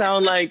know what it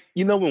sounds like?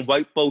 You know when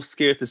white folks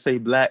scared to say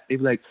black, they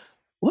be like,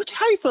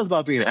 how you feel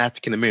about being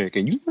African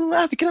American? You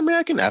African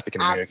American?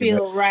 African I American.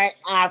 feel right.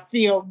 I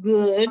feel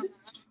good.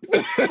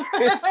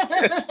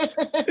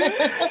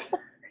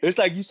 It's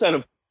like you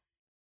trying to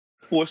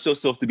force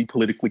yourself to be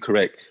politically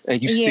correct,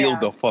 and you still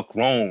the fuck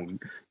wrong.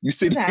 You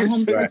sit Like here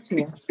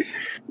homosexual.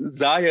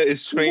 Zaya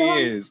is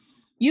trans.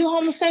 You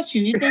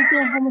homosexual. You think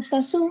you're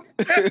homosexual?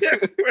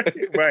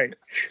 Right.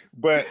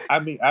 But I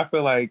mean, I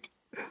feel like,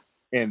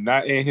 and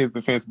not in his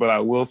defense, but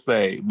I will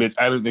say, bitch,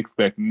 I didn't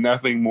expect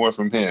nothing more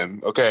from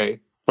him. Okay.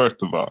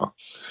 First of all,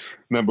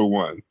 number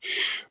one.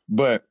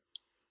 But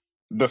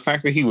the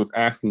fact that he was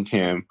asking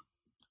him,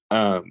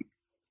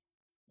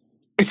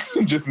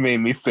 just made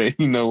me say,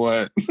 you know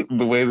what?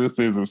 The way this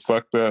is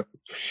fucked up.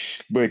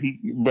 But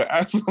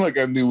I feel like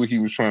I knew what he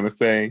was trying to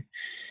say.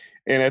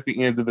 And at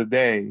the end of the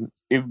day,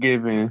 it's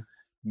given.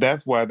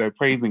 That's why they're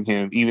praising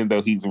him, even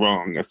though he's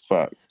wrong as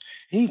fuck.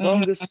 He's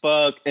wrong as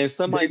fuck, and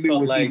somebody They knew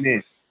felt what he like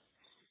meant.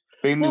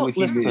 They knew what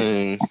he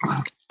meant.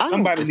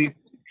 Somebody needs.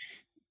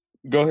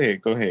 Go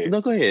ahead. No,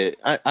 go ahead.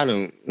 I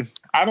don't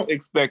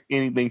expect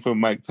anything from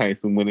Mike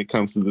Tyson when it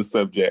comes to the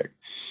subject.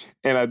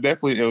 And I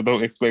definitely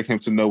don't expect him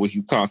to know what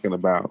he's talking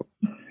about.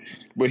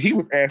 But he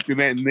was asking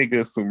that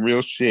nigga some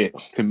real shit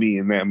to me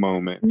in that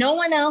moment. No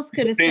one else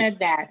could have said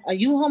that. Are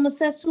you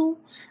homosexual?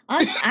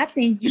 I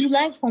think you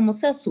like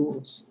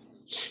homosexuals.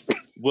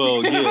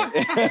 Well, yeah.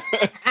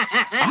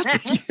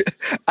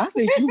 I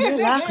think you might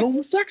like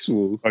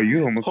homosexual. Are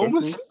you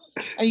homosexual?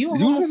 Are you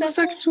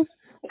homosexual?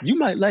 You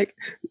might like...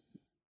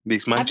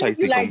 Bitch, Mike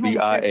Tyson gonna beat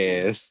our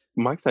ass.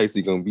 Mike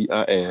Tyson gonna beat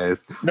our ass.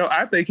 No,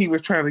 I think he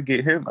was trying to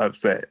get him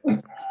upset.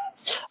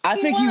 I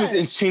think he was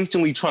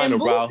intentionally trying to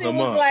rile him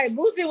up.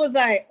 Boosie was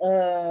like,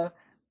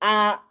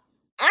 I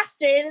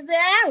stayed as the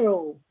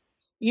arrow.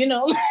 You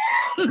know?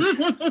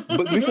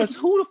 But because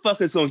who the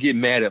fuck is gonna get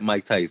mad at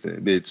Mike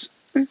Tyson, bitch?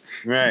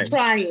 Right.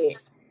 Try it.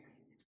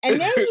 And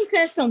then he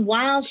said some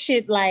wild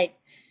shit like,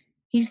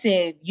 he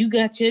said, you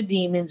got your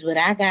demons, but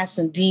I got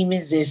some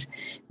demons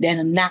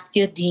that'll knock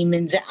your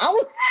demons out. I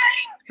was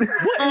like,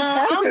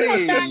 what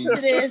is happening? I'm back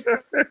to this.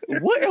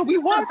 What are we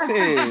watching?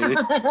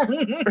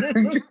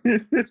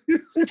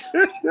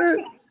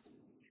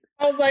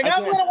 I was like,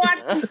 I'm going to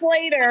watch this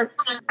later.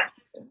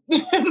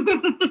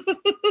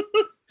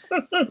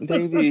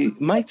 Baby,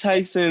 Mike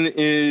Tyson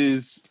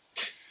is...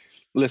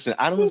 Listen,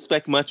 I don't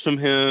expect much from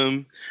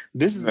him.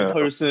 This is a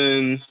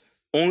person...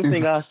 Only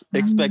thing I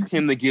expect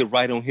him to get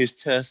right on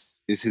his test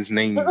is his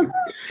name.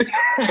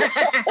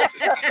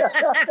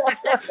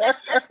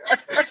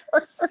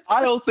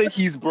 I don't think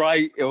he's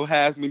bright or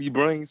has many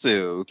brain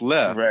cells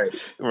left.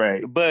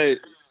 Right. But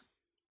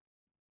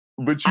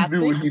you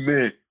knew what he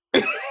meant.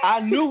 I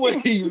knew what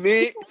he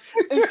meant.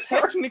 And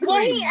technically,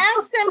 well, he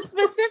asked him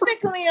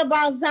specifically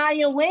about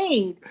Zaya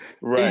Wade.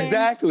 Right.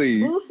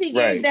 Exactly. Lucy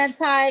gave that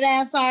tired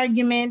ass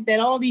argument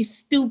that all these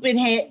stupid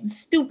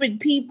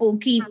people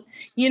keep,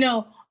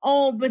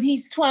 oh, but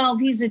he's 12,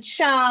 he's a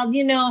child,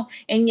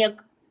 and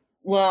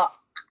well,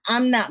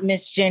 I'm not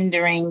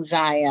misgendering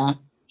Zaya.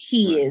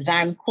 He is.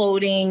 I'm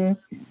quoting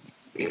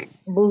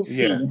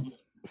Boosie. Yeah.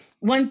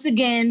 Once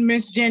again,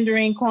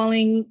 misgendering,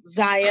 calling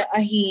Zaya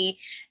a he.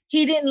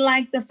 He didn't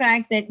like the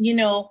fact that,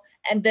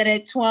 and that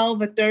at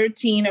 12 or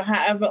 13 or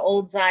however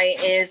old Zaya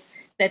is,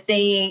 that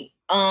they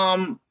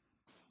are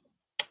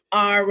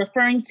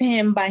referring to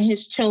him by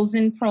his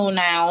chosen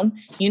pronoun,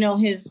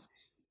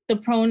 the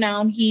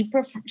pronoun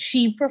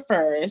she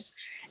prefers.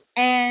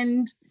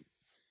 And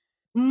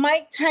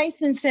Mike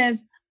Tyson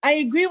says, I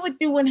agree with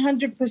you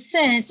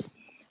 100%,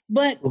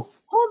 but who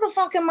the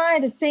fuck am I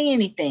to say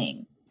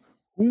anything?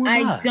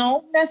 I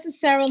don't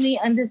necessarily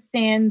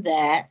understand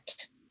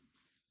that,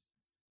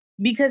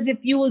 because if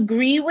you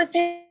agree with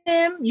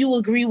him, you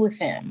agree with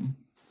him.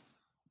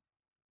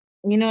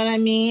 You know what I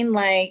mean?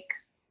 Like,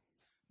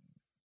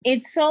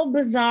 it's so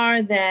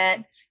bizarre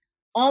that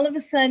all of a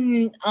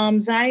sudden,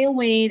 Zaya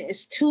Wade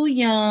is too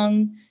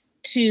young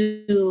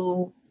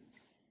to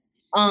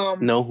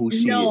know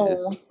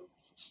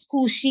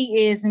who she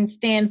is and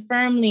stand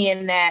firmly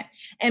in that.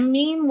 And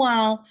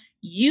meanwhile,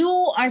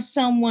 you are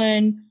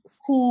someone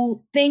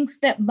who thinks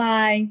that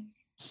by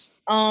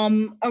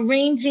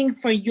arranging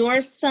for your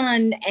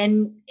son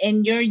and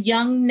your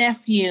young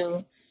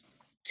nephew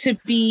to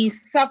be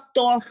sucked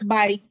off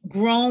by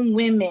grown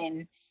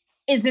women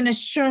is an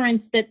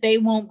assurance that they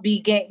won't be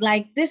gay.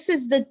 Like, this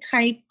is the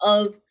type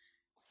of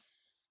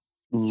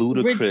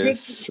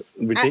ridiculous.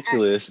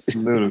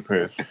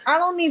 Ludicrous. I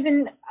don't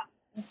even...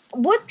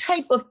 What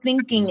type of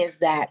thinking is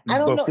that? I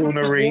don't know.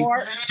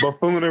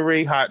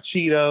 Buffoonery, hot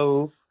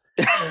Cheetos,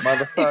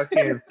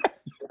 motherfucking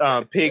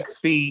pig's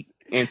feet,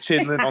 and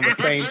chitlin on the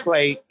same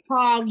plate.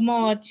 Hog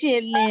maw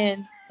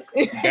chitlin.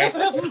 That's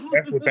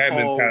what that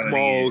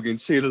mentality Hog and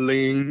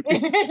chitlin.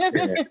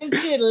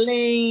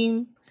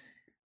 Chitlin.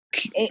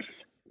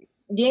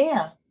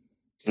 Yeah.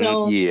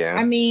 So, yeah.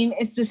 I mean,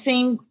 it's the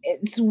same.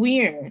 It's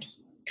weird.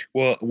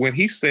 Well, when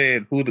he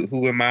said,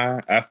 who am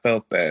I? I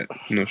felt that.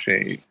 No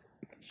shade.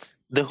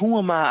 The who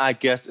am I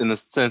guess, in a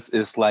sense,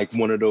 is like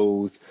one of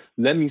those,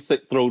 let me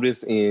throw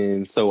this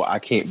in so I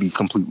can't be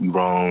completely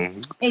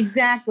wrong.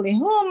 Exactly.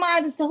 Who am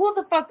I to say, who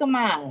the fuck am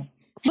I?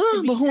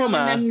 To be But who am telling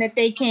I? them that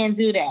they can't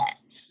do that.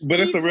 But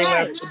it's He's a real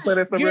right. ass, but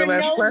it's a You're real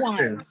ass no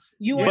question. one.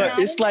 You are But not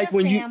it's in like their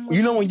when family.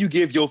 you know when you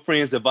give your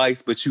friends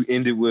advice, but you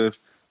end it with,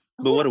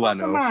 but Who what the do I fuck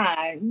know? am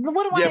I?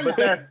 What do Yeah, I but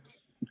know?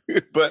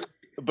 that's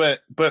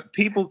but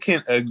people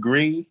can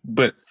agree,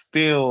 but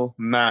still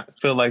not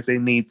feel like they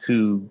need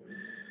to,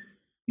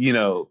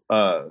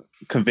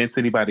 convince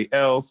anybody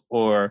else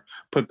or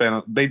put that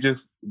on. They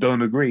just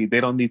don't agree.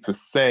 They don't need to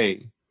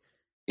say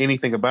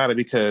anything about it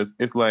because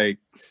it's like,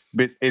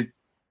 bitch,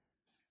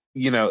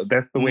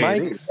 that's the way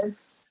it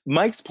is.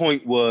 Mike's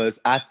point was,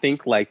 I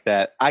think like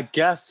that. I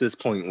guess his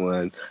point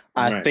was,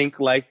 I Right. think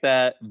like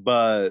that,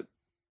 but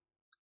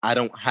I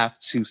don't have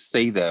to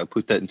say that.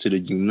 Put that into the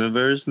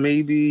universe,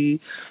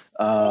 maybe.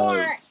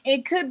 Or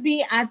it could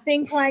be, I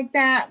think like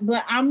that,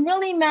 but I'm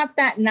really not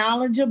that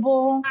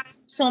knowledgeable.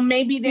 So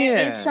maybe there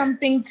is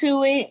something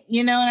to it.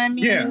 You know what I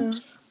mean?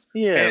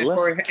 Yeah.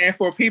 And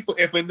for people,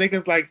 if a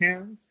nigga's like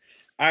him,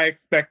 I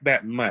expect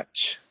that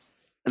much.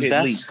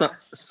 At least.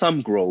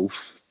 Some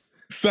growth.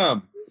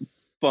 Some.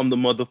 From the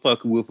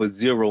motherfucker with a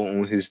 0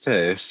 on his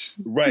test.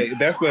 Right.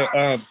 That's a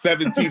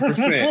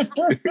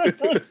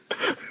 17%.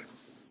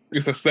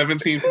 It's a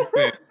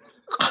 17%.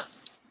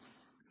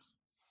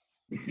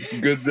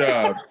 Good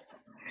job.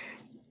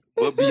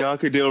 What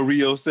Bianca Del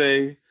Rio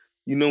say?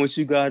 You know what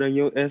you got on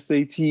your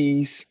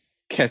SATs?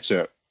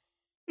 Ketchup.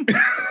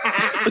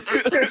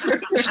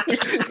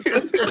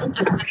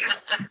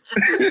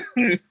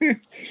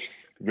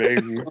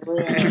 Baby.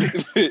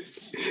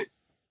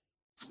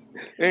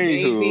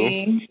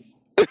 Anywho.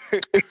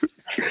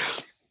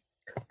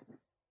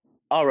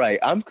 All right,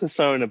 I'm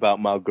concerned about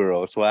my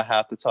girl, so I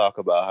have to talk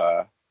about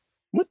her.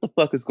 What the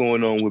fuck is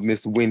going on with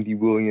Miss Wendy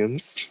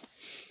Williams?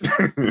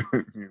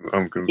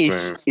 I'm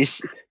concerned.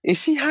 Is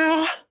she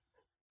high?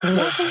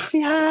 Y'all think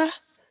she high?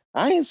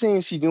 I ain't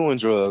saying she doing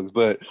drugs,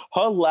 but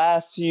her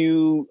last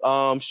few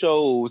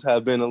shows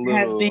have been a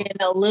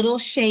little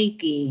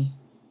shaky.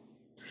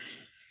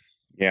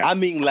 Yeah, I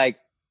mean, like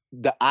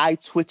the eye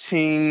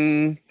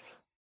twitching.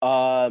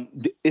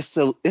 It's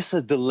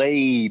a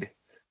delayed.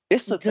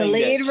 It's a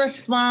delayed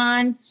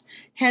response,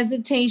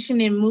 hesitation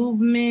in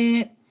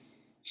movement.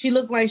 She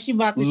looked like she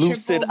about to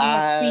lucid trip over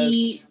her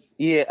feet.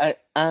 Yeah,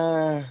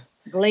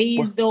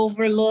 glazed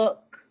over look.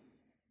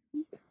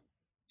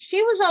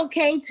 She was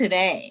okay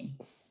today.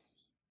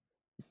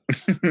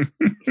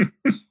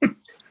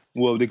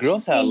 Well, the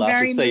girls had a lot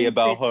to say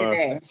about her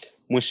today.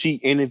 When she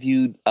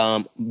interviewed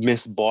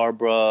Miss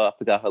Barbara. I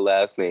forgot her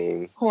last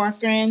name.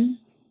 Corcoran.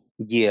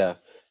 Yeah,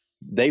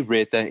 they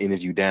read that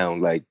interview down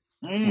like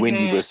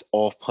Wendy was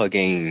off her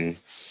game.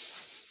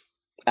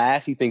 I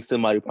actually think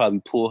somebody probably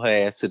pulled her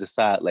ass to the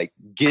side, like,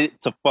 get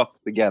it to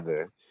fuck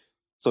together.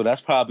 So that's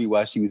probably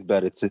why she was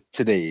better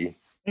today.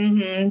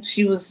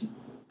 She was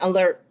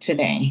alert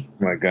today.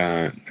 Oh my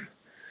God.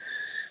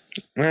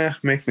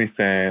 Makes me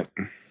sad.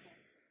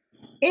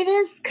 It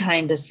is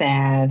kind of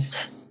sad.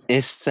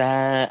 It's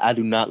sad. I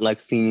do not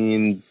like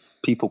seeing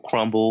people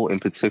crumble,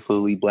 and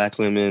particularly Black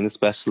women,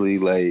 especially,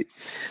 like,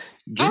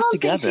 get it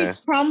together. I don't think she's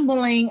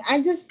crumbling.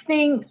 I just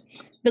think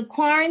the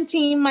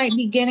quarantine might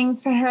be getting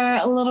to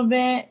her a little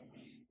bit.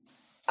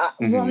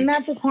 Well,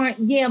 not the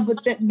quarantine,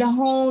 but the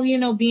whole,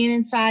 being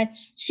inside.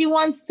 She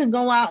wants to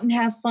go out and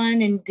have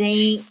fun and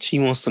date. She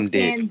wants some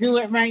dick. Can't do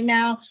it right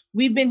now.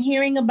 We've been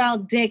hearing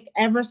about dick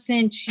ever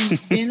since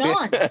she's been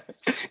on.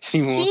 She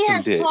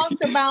has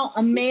talked about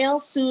a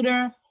male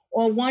suitor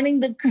or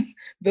wanting the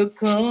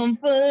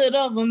comfort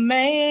of a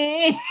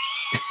man.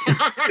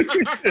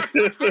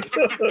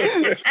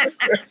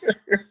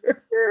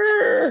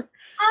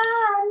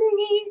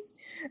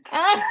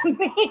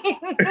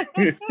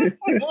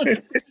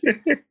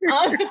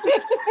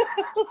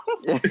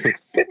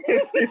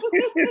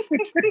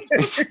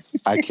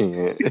 I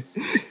can't.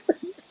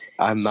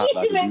 I'm not.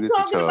 She's been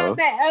talking about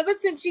that ever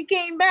since she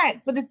came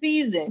back for the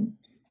season.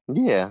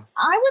 Yeah,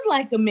 I would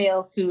like a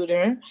male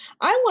suitor.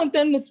 I want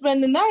them to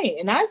spend the night,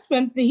 and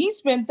he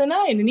spent the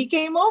night, and he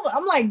came over.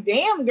 I'm like,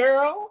 damn,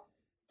 girl.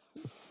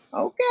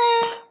 Okay.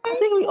 I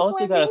think we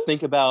also got to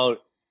think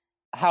about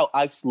how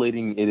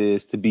isolating it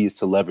is to be a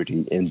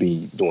celebrity and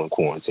be doing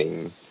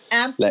quarantine.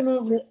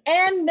 Absolutely.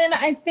 And then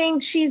I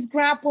think she's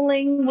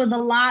grappling with a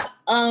lot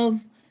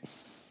of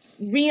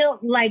real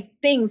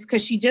things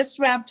because she just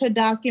wrapped her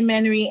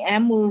documentary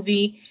and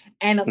movie.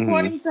 And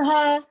according to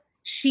her,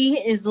 she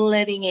is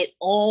letting it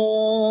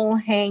all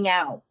hang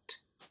out.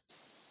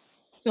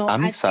 So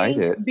I'm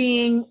excited. Think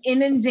being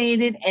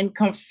inundated and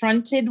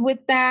confronted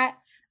with that,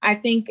 I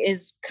think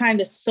is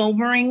kind of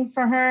sobering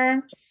for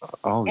her.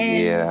 Oh,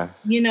 and, yeah.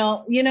 You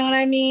know what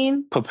I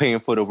mean?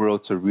 Preparing for the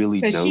world to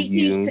really know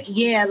you.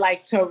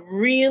 To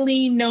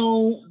really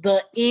know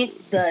the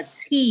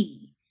tea.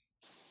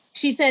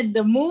 She said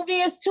the movie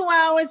is 2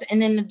 hours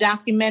and then the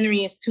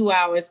documentary is 2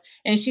 hours.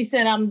 And she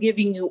said, I'm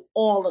giving you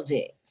all of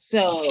it.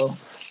 So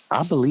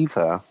I believe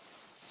her.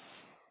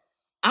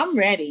 I'm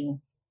ready.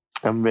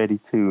 I'm ready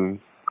too.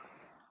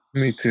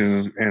 Me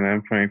too, and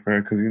I'm praying for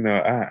her because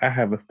I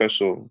have a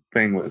special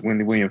thing with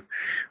Wendy Williams,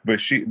 but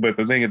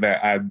the thing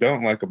that I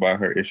don't like about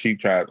her is she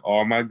tried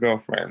all my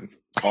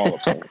girlfriends, all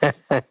of them,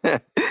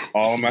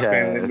 all of my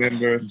family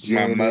members,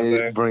 Janet, my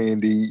mother,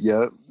 Brandy.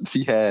 Yep,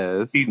 she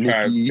has. She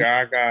tries Nikki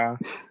Gaga,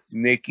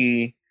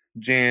 Nikki,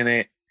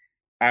 Janet.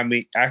 I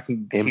mean, I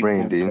can and keep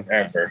Brandy going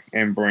forever.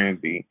 And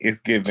Brandy, it's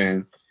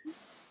given.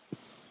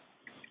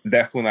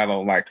 That's when I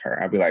don't like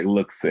her. I'll be like,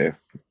 look,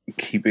 sis,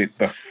 keep it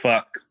the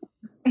fuck.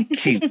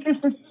 Keep.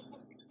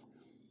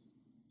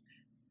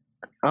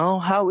 Oh,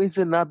 how is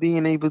it not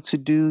being able to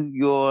do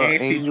your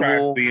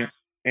annual?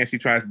 She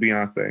tries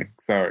Beyonce.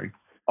 Sorry.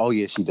 Oh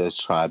yeah, she does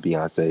try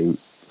Beyonce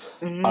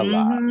a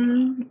lot.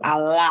 A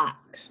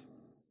lot.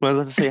 Well,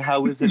 let's say,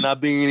 how is it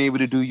not being able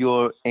to do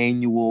your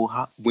annual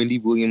Wendy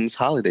Williams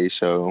holiday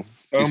show?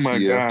 Oh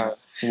my God.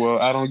 Well,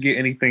 I don't get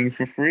anything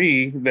for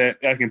free that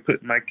I can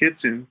put in my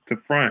kitchen to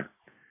front.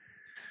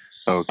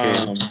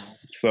 Okay.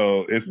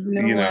 So it's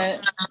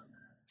What?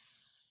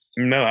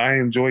 No, I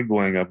enjoy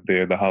going up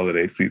there the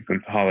holiday season,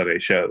 holiday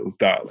shows,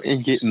 darling.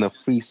 And getting a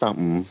free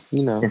something,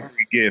 A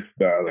free gift,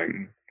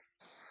 darling.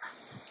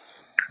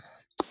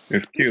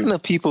 It's cute. Speaking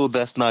of people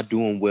that's not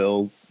doing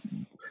well,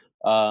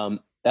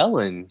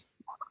 Ellen.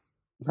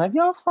 Have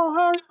y'all saw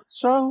her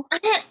show?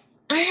 I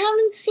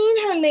haven't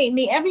seen her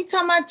lately. Every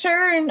time I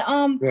turn,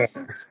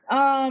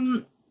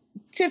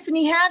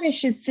 Tiffany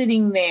Haddish is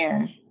sitting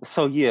there.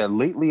 So yeah,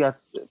 lately,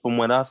 from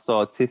what I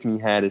saw, Tiffany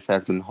Haddish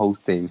has been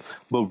hosting.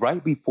 But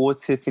right before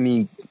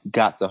Tiffany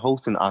got to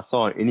hosting, I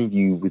saw an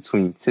interview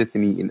between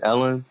Tiffany and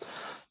Ellen,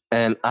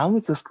 and I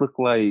was just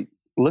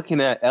looking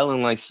at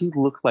Ellen like she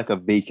looked like a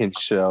vacant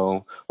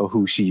shell of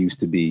who she used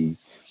to be.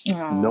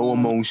 Aww. No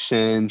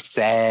emotion,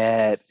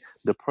 sad,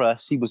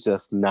 depressed. She was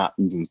just not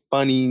even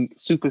funny,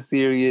 super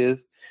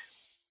serious.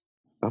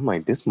 I'm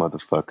like, this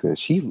motherfucker,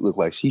 she looked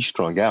like she's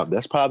strung out.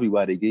 That's probably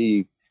why they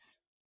gave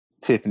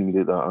Tiffany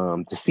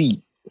the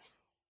seat.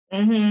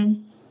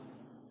 Mm-hmm.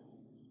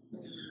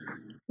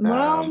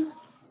 Well,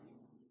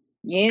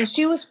 yeah,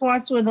 she was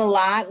forced with a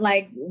lot.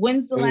 Like,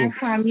 when's the last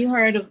time you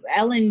heard of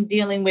Ellen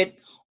dealing with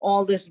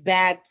all this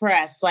bad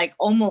press? Like,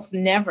 almost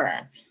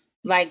never.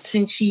 Like,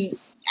 since she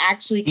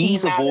actually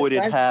came out avoided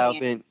as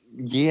lesbian.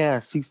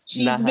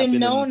 she's been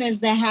known as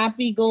the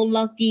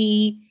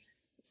happy-go-lucky,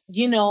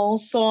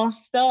 soft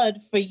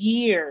stud for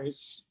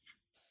years.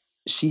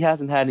 She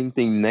hasn't had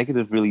anything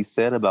negative really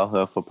said about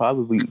her for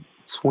probably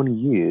 20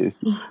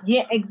 years.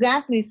 Yeah,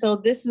 exactly. So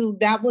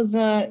that was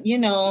a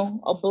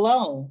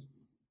blow.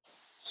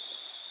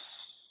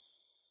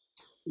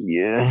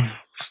 Yeah.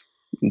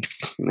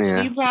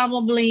 She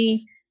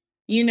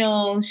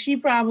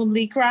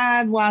probably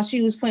cried while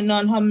she was putting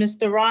on her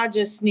Mr.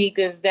 Rogers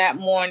sneakers that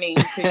morning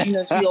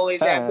because she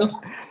always had those.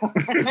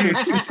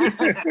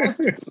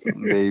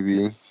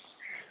 Maybe.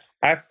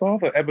 I saw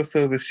the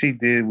episode that she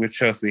did with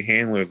Chelsea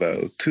Handler,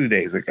 though, 2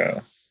 days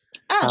ago.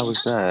 Oh. How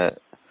was that?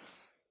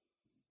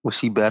 Was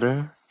she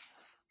better?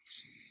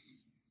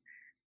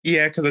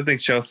 Yeah, because I think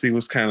Chelsea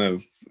was kind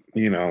of,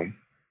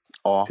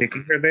 off,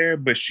 taking her there.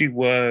 But she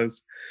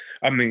was,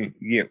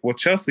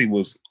 Chelsea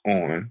was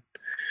on,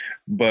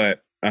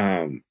 but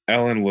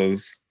Ellen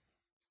was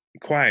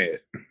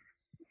quiet.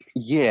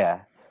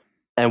 Yeah.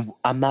 And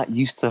I'm not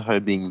used to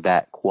her being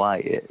that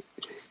quiet.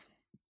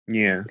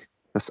 Yeah.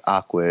 That's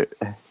awkward.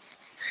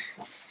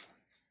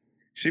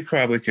 She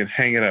probably could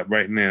hang it up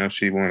right now if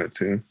she wanted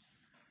to.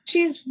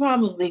 She's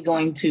probably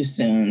going too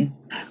soon.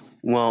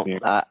 Well,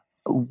 yeah.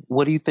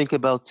 What do you think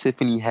about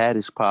Tiffany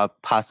Haddish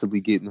possibly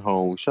getting her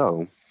own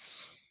show?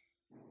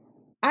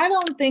 I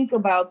don't think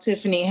about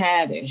Tiffany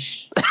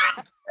Haddish.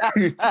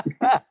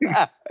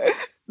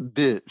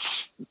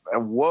 Bitch.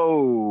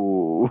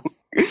 Whoa.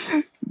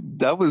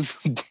 That was...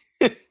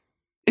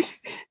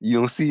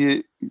 You don't see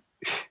it?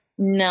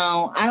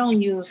 No, I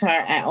don't use her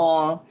at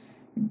all.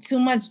 Too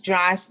much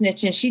dry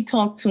snitching. She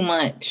talked too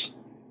much.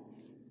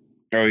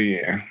 Oh,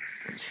 yeah.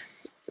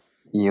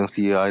 You don't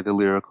see either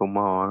Lyrical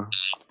Mar?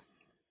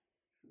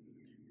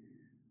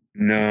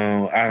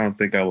 No, I don't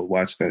think I would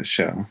watch that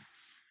show.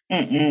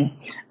 Mm-mm.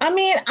 I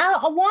mean, I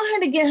want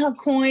her to get her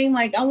coin.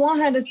 Like, I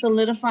want her to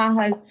solidify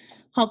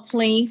her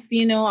place.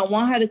 I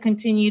want her to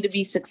continue to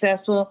be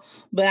successul,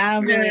 but I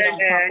really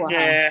don't fuck with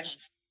her.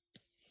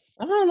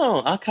 I don't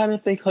know. I kind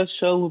of think her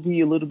show would be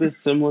a little bit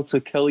similar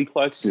to Kelly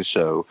Clarkson's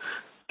show.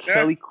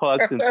 Kelly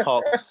Clarkson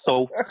talks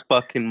so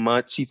fucking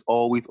much. She's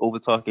always over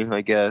talking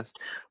her guests,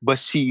 but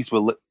she's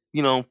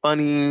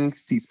funny.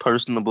 She's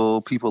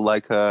personable. People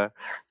like her.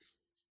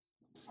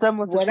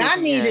 Similar to what I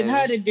needed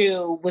her to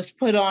do was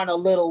put on a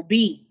little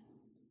beat.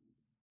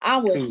 I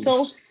was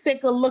so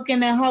sick of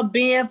looking at her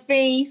bare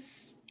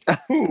face.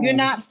 You're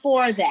not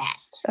for that.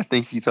 I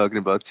think she's talking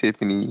about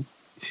Tiffany.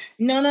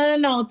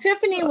 No.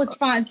 Tiffany was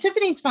fine.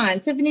 Tiffany's fine.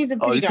 Tiffany's a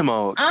pretty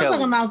girl. I'm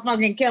talking about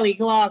fucking Kelly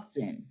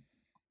Clarkson.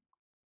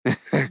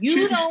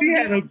 You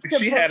don't.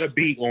 She had a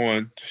beat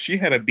on. She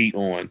had a beat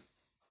on.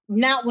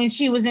 Not when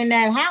she was in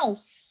that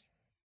house.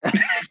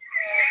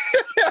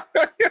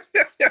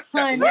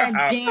 Hun,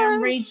 that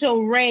damn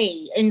Rachel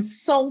Ray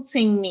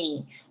insulting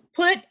me.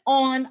 Put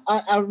on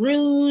a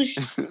rouge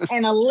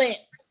and a lip.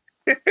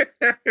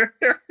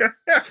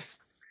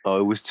 Oh,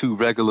 it was too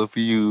regular for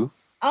you.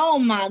 Oh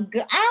my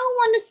God. I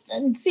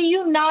don't want to see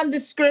you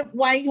nondescript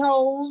white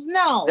hoes.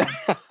 No,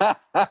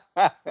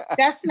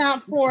 that's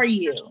not for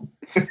you.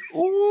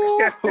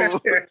 Ooh,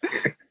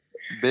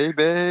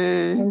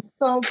 baby.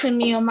 Insulting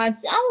me on my... I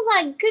was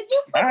like, could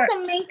you put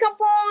some makeup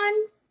on?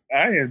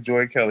 I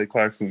enjoy Kelly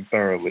Clarkson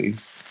thoroughly.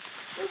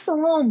 Just a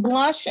little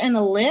blush and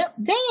a lip?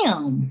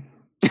 Damn.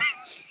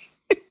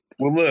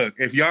 Well, look,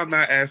 if y'all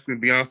not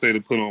asking Beyonce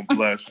to put on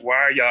blush, why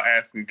are y'all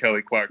asking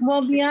Kelly Clarkson?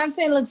 Well,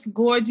 Beyonce looks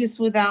gorgeous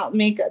without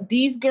makeup.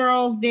 These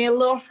girls, they're a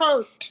little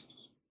hurt.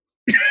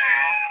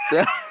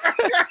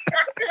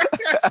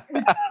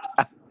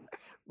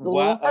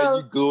 Why are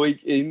you going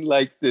in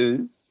like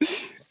this?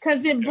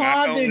 Because it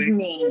bothered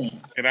me.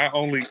 And I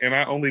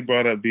only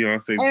brought up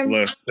Beyonce's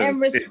blush.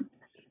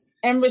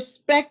 And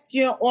respect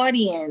your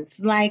audience.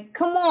 Like,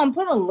 come on,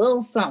 put a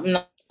little something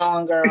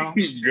on, girl.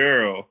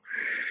 Girl,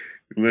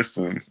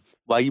 listen.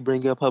 Why you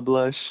bring up her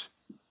blush?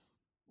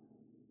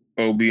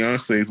 Oh,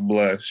 Beyonce's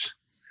blush.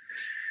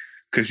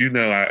 Because you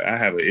know I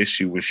have an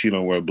issue when she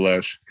don't wear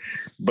blush.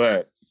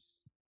 But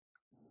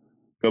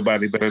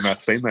nobody better not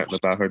say nothing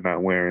about her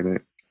not wearing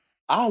it.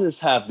 I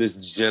just have this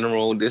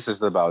general, this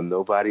is about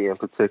nobody in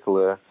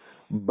particular,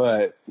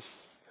 but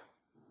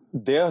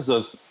there's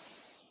a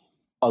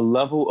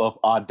level of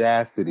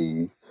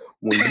audacity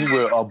when you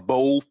wear a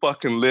bold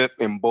fucking lip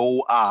and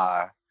bold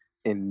eye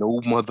and no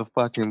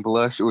motherfucking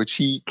blush or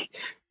cheek.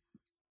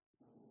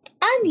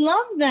 I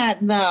love that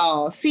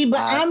though. See, but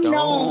I'm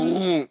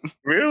known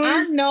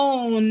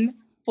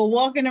for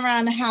walking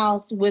around the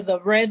house with a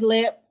red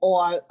lip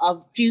or a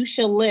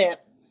fuchsia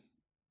lip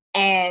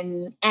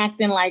and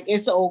acting like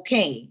it's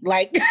okay.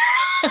 Like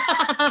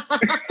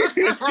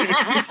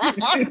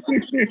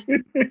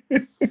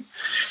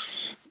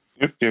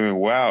it's giving a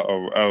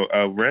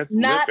red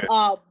not lip.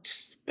 A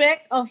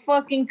speck of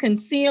fucking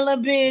concealer,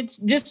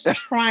 bitch. Just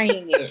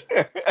trying it.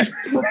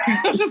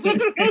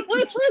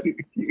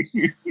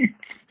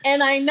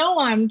 And I know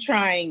I'm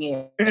trying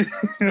it,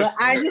 but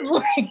I just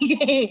like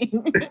it.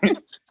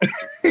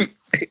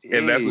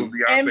 And that's what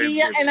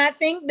Beyonce and I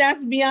think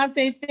that's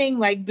Beyonce's thing.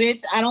 Like,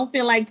 bitch, I don't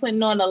feel like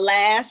putting on a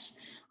lash.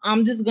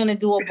 I'm just gonna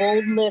do a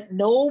bold lip,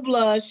 no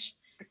blush.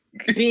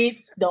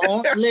 Bitch,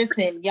 don't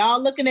listen.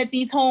 Y'all looking at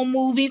these home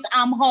movies?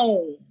 I'm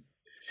home.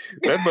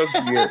 That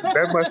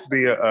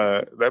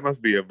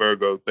must be a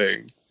Virgo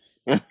thing.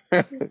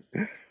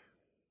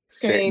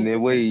 Setting their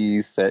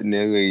ways. But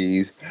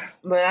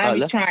I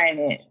be trying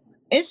it.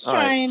 It's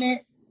trying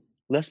it.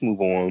 Let's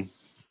move on.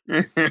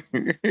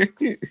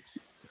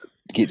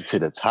 Get to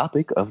the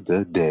topic of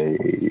the day.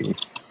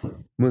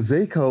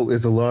 Mosaico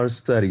is a large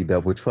study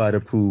that will try to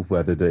prove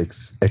whether the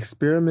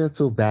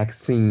experimental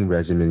vaccine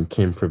regimen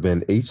can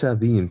prevent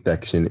HIV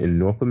infection in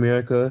North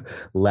America,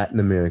 Latin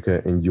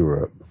America, and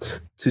Europe.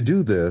 To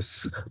do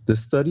this, the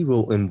study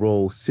will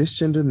enroll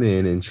cisgender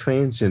men and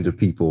transgender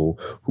people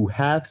who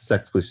have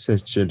sex with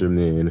cisgender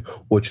men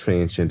or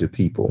transgender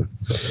people.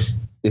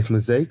 If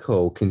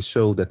Mosaico can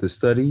show that the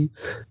study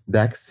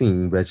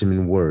vaccine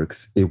regimen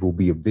works, it will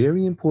be a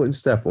very important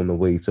step on the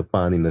way to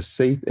finding a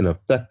safe and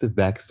effective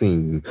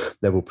vaccine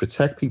that will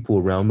protect people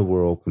around the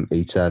world from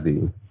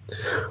HIV.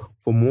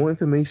 For more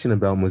information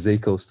about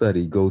Mosaico's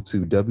study, go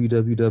to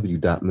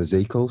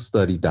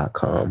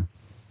www.mosaicostudy.com.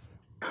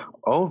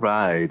 All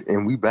right,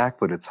 and we back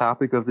for the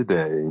topic of the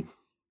day.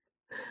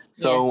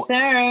 So,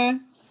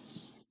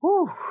 yes,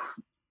 sir.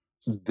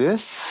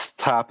 This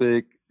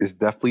topic is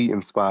definitely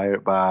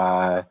inspired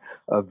by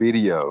a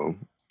video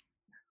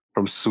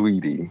from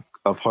Sweetie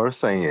of her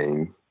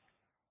saying,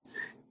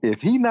 if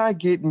he not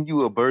getting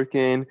you a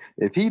Birkin,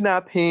 if he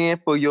not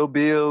paying for your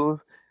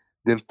bills,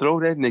 then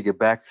throw that nigga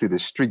back to the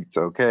streets,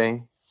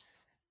 okay?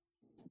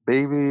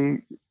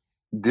 Baby,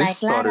 this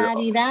started...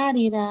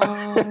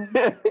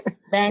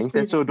 Ain't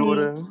that your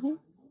daughter?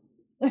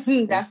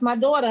 That's my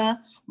daughter,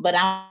 but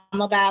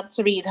I'm about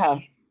to read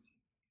her.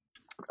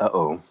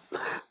 Uh-oh.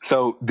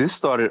 So this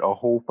started a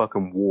whole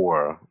fucking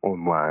war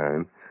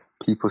online.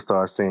 People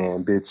start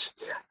saying,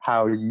 bitch,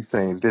 how are you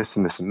saying this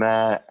and this and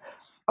that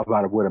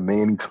about what a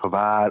man needs to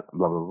provide,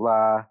 blah, blah,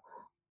 blah.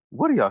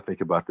 What do y'all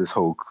think about this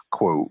whole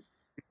quote?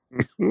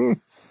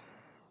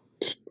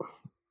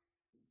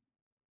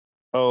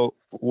 Oh,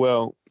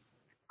 well,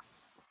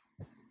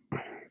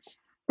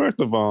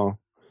 first of all,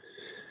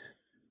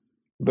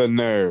 the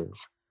nerve.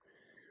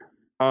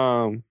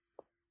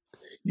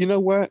 You know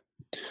what?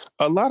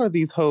 A lot of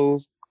these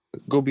hoes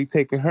gonna be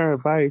taking her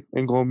advice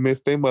and gonna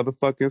miss their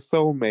motherfucking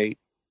soulmate.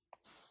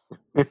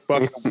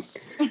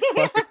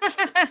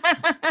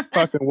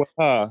 fucking with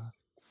her.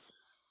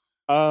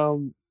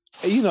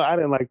 You know, I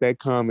didn't like that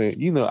comment.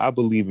 You know, I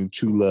believe in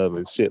true love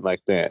and shit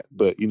like that,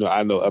 but you know,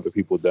 I know other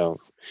people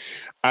don't.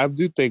 I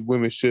do think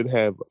women should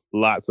have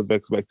lots of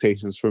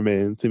expectations for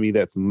men. To me,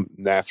 that's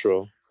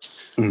natural.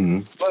 Mm-hmm.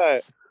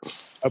 But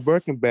a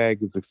Birkin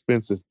bag is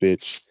expensive,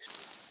 bitch.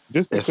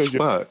 Just because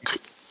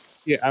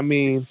Yeah, I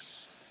mean,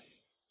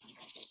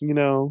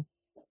 yeah,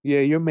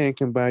 your man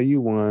can buy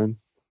you one,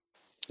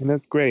 and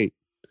that's great.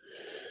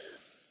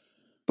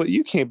 But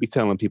you can't be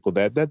telling people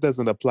that. That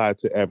doesn't apply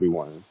to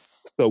everyone.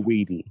 So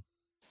weedy.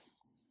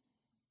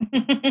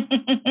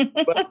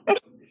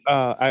 But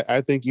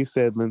I think you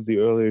said, Lindsay,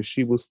 earlier,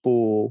 she was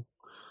full.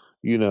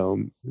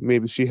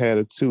 Maybe she had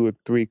a 2 or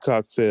 3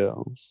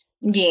 cocktails.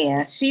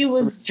 Yeah, she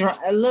was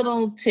a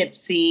little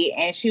tipsy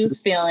and she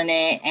was feeling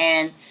it,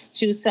 and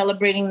she was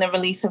celebrating the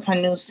release of her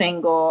new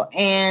single,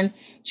 and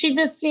she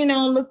just,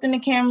 looked in the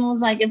camera and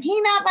was like, if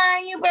he not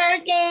buying you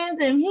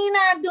Birkins, if he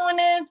not doing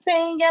this,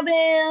 paying your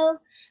bills,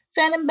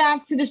 send him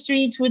back to the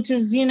streets, which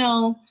is,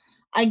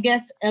 I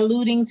guess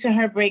alluding to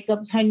her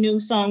breakup, her new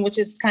song, which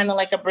is kind of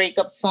like a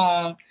breakup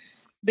song,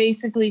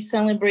 basically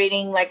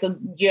celebrating like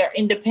your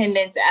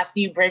independence after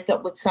you break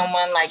up with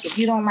someone. Like, if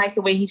you don't like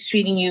the way he's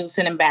treating you,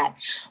 send him back.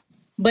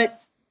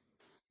 But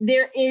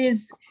there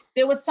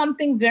was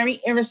something very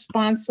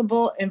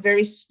irresponsible and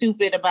very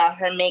stupid about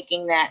her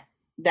making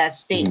that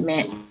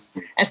statement,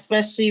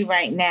 especially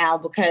right now,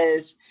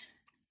 because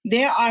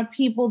there are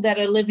people that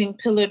are living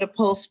pillar to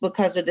post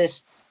because of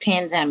this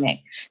pandemic.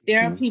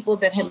 There are people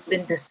that have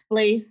been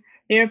displaced.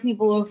 There are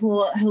people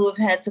who have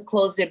had to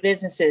close their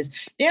businesses.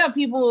 There are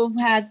people who've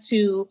had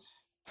to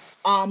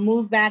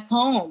move back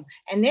home.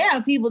 And there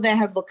are people that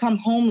have become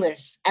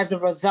homeless as a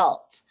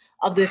result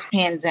of this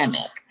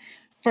pandemic.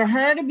 For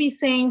her to be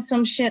saying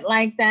some shit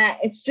like that,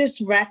 it's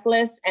just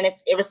reckless and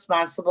it's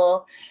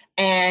irresponsible.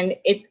 And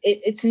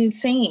it's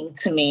insane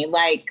to me.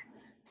 Like,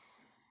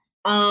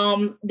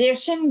 there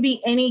shouldn't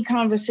be any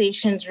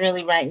conversations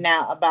really right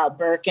now about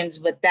Birkins,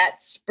 but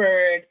that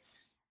spurred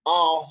a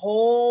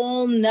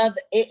whole nother,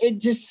 it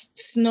just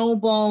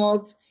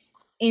snowballed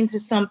into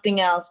something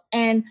else.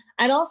 And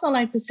I'd also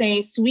like to say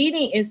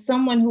Saweetie is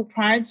someone who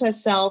prides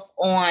herself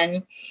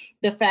on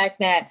the fact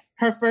that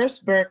her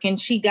first Birkin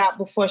she got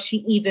before she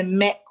even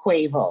met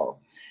Quavo.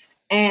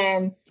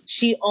 And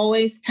she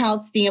always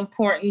touts the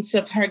importance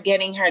of her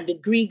getting her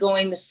degree,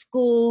 going to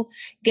school,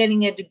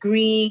 getting a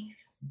degree,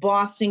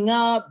 bossing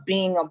up,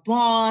 being a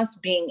boss,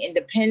 being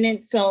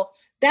independent. So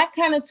that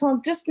kind of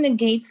talk just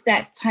negates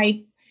that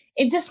type.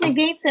 It just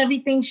negates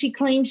everything she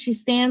claims she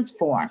stands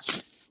for.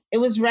 It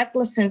was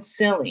reckless and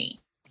silly.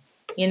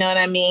 You know what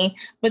I mean?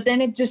 But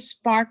then it just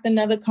sparked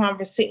another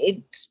conversation.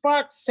 It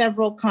sparked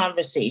several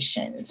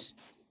conversations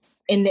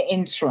in the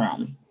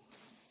interim.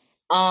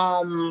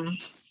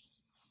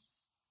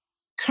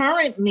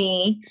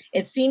 Currently,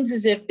 it seems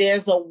as if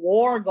there's a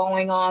war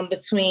going on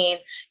between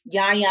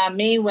Yaya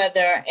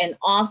Mayweather and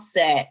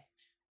Offset.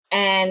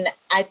 And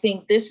I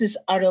think this is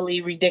utterly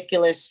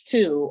ridiculous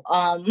too.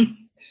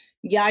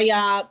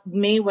 Yaya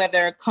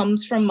Mayweather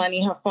comes from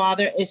money. Her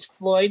father is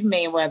Floyd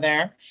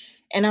Mayweather.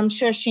 And I'm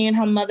sure she and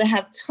her mother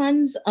have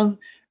tons of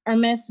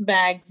Hermes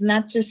bags,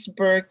 not just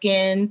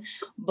Birkin,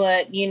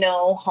 but,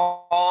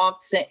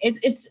 Hawks.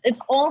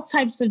 It's all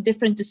types of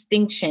different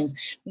distinctions.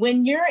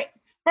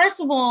 First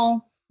of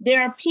all,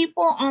 there are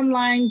people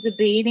online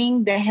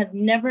debating that have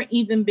never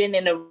even been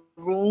in a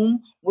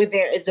room where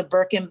there is a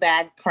Birkin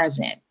bag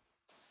present.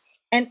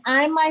 And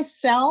I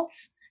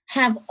myself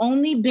have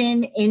only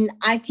been in,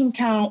 I can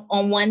count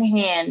on one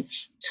hand,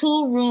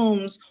 2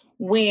 rooms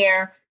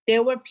where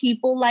there were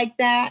people like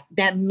that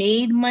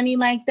made money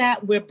like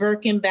that, where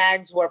Birkin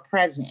bags were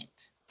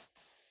present.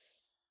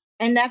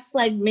 And that's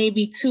like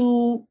maybe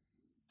two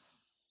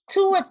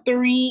or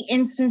 3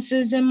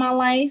 instances in my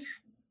life.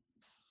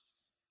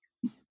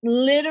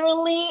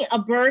 Literally, a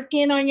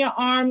Birkin on your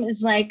arm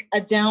is like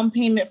a down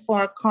payment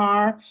for a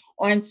car,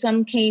 or in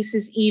some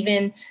cases,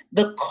 even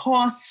the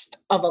cost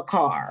of a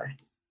car,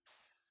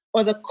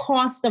 or the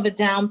cost of a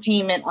down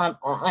payment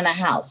on a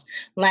house.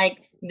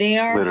 Like,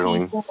 there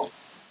are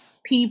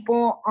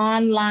people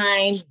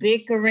online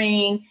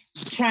bickering,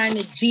 trying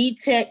to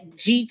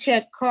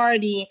G-check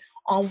Cardi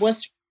on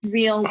what's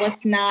real,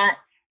 what's not.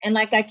 And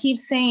like I keep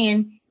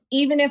saying,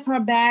 even if her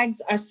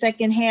bags are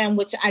secondhand,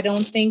 which I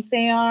don't think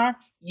they are,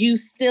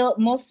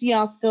 most of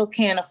y'all still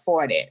can't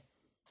afford it.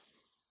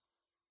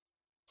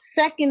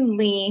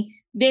 Secondly,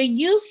 there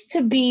used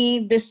to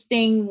be this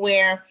thing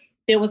where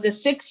there was a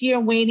 6-year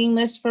waiting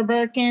list for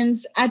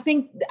Birkins. I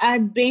think I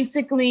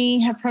basically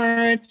have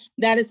heard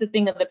that is a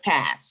thing of the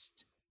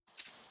past.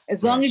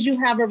 As long as you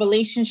have a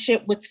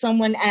relationship with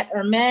someone at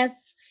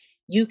Hermes,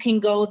 you can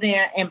go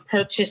there and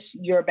purchase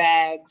your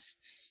bags.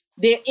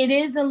 It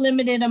is a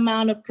limited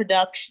amount of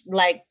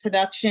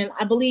production.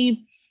 I believe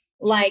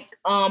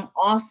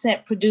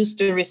Offset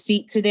produced a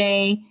receipt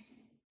today,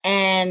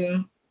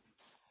 and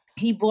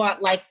he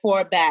bought like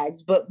 4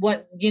 bags. But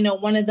one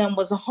of them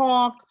was a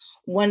Hawk,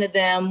 one of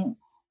them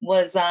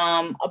was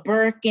a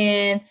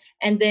Birkin,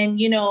 and then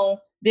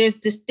there's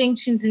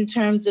distinctions in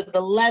terms of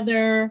the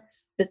leather,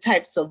 the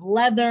types of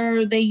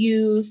leather they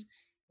use.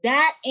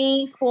 That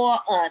ain't for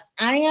us.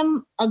 I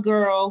am a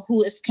girl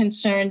who is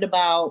concerned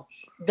about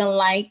the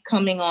light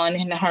coming on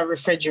in her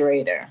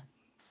refrigerator.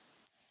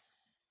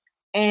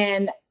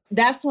 And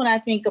that's what I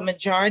think a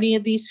majority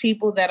of these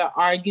people that are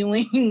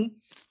arguing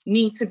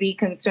need to be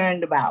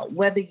concerned about,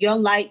 whether your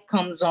light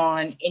comes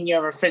on in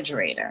your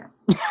refrigerator.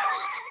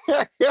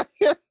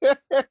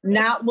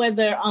 Not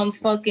whether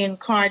fucking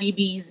Cardi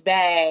B's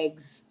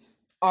bags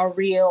are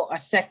real or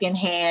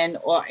secondhand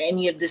or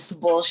any of this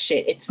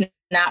bullshit. It's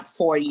not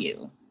for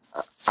you.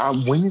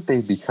 When did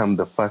they become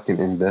the fucking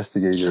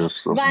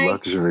investigators of Like,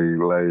 luxury?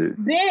 Like,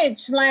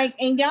 bitch, like,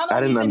 and y'all don't I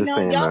didn't even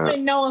understand know. Y'all that.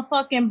 didn't know a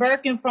fucking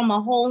Birkin from a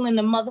hole in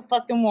the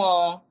motherfucking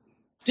wall.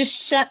 Just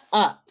shut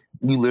up.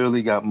 You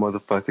literally got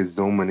motherfuckers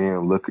zooming in,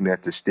 looking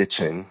at the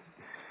stitching.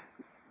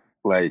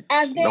 Like,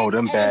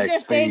 them bags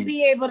as if they'd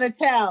be able to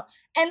tell.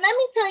 And let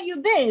me tell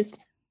you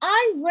this.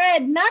 I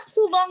read not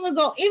too long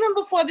ago, even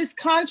before this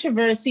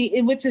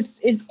controversy, which is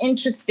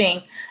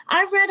interesting,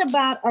 I read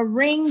about a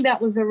ring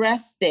that was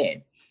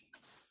arrested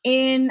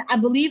I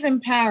believe in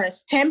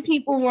Paris. 10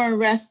 people were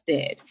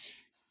arrested.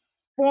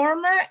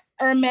 Former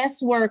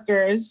Hermes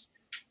workers.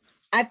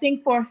 I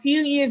think for a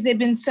few years, they've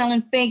been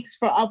selling fakes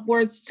for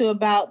upwards to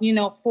about,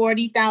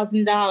 $40,000,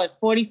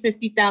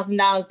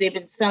 $50,000. They've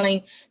been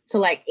selling to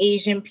like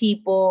Asian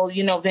people,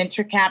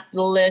 venture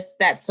capitalists,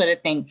 that sort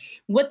of thing.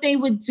 What they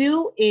would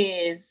do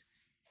is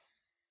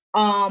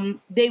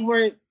they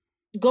were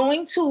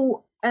going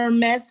to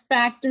Hermes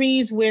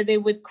factories where they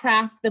would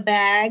craft the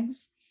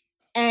bags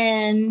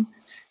and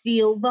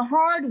steal the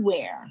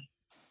hardware.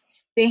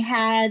 They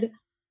had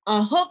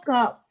a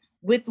hookup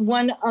with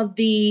one of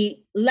the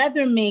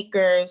leather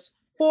makers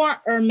for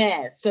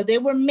Hermes. So they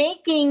were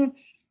making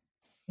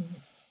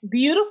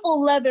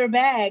beautiful leather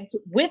bags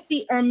with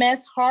the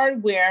Hermes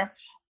hardware,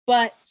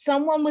 but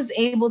someone was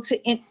able to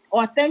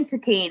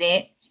authenticate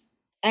it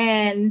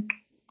and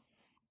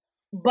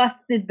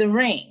busted the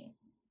ring.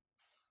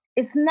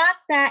 It's not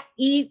that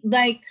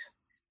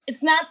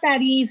it's not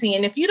that easy.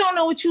 And if you don't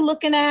know what you're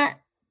looking at,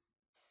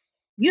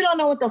 you don't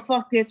know what the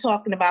fuck you're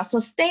talking about. So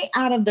stay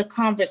out of the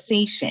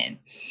conversation.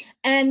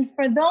 And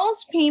for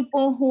those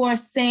people who are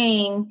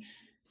saying,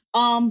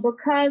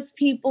 because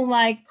people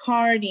like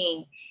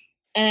Cardi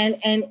and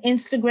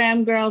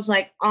Instagram girls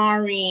like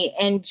Ari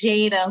and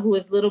Jada, who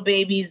is Little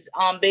Baby's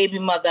baby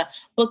mother,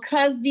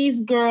 because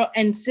these girls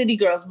and City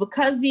Girls,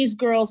 because these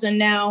girls are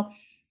now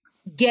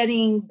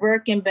getting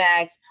Birkin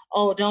bags,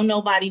 oh, don't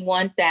nobody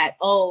want that.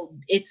 Oh,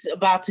 it's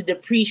about to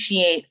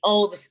depreciate.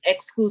 Oh, the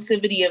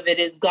exclusivity of it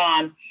is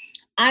gone.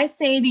 I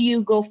say to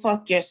you, go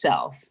fuck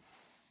yourself.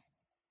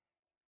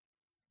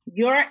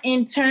 Your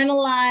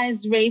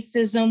internalized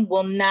racism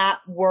will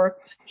not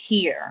work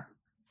here.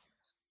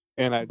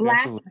 And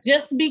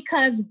just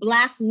because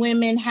Black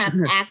women have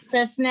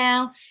access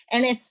now,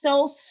 and it's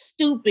so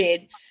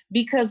stupid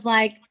because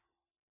like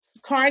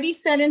Cardi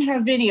said in her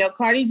video,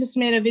 Cardi just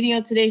made a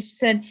video today, she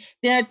said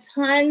there are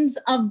tons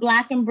of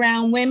Black and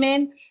brown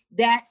women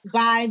that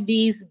buy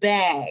these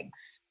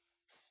bags.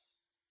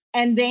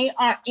 And they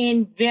are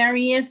in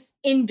various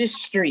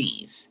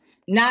industries,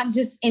 not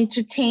just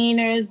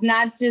entertainers,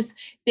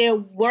 they're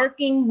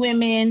working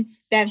women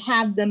that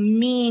have the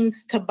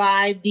means to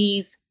buy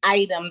these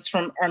items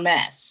from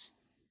Hermes.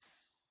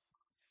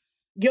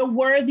 Your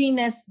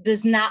worthiness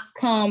does not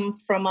come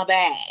from a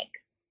bag.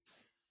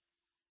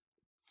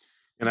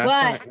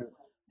 But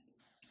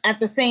at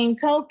the same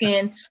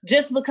token,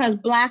 just because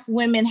Black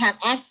women have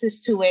access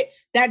to it,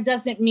 that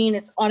doesn't mean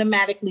it's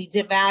automatically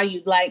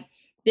devalued. Like,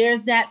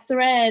 there's that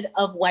thread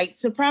of white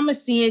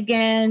supremacy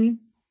again.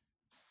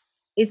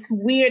 It's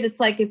weird. It's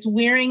like it's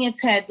rearing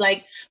its head.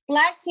 Like,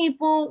 Black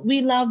people,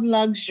 we love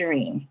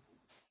luxury,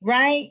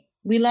 right?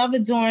 We love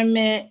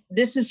adornment.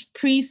 This is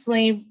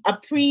pre-slavery,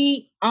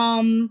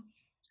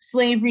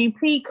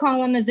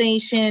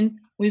 pre-colonization.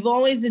 We've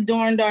always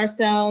adorned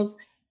ourselves.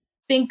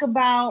 Think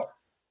about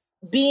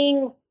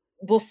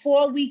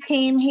before we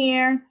came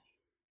here,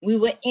 we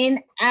were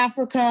in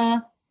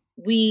Africa.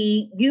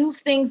 We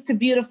used things to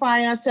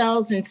beautify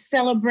ourselves and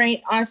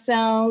celebrate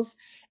ourselves.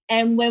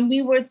 And when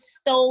we were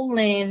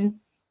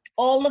stolen,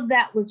 all of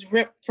that was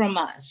ripped from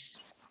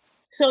us.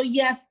 So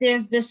yes,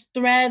 there's this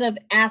thread of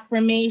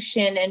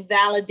affirmation and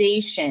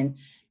validation.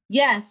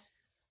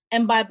 Yes.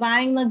 And by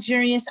buying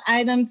luxurious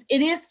items,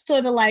 it is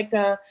sort of like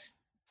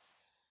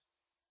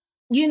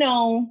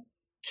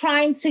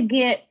trying to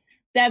get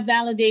that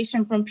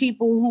validation from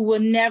people who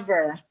will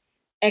never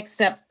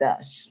accept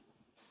us.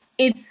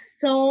 It's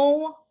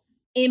so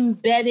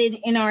embedded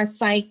in our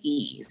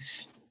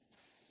psyches.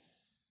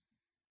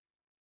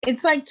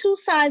 It's like two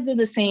sides of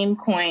the same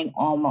coin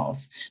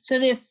almost. So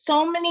there's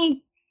so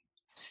many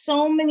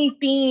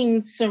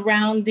themes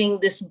surrounding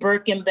this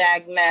Birkin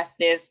bag mess.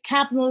 There's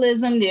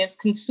capitalism, there's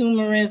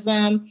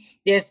consumerism,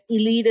 there's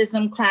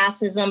elitism,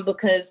 classism,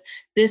 because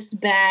this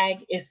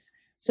bag is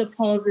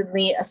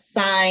supposedly a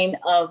sign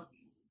of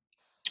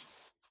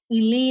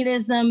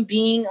elitism,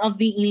 being of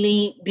the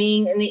elite,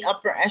 being in the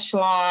upper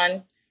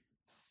echelon.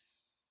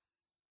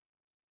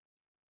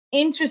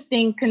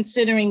 Interesting,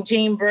 considering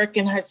Jane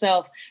Birkin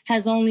herself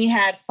has only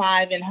had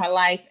 5 in her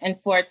life. And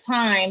for a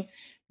time,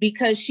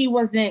 because she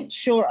wasn't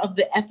sure of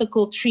the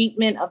ethical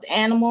treatment of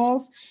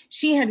animals,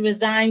 she had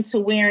resigned to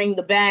wearing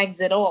the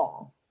bags at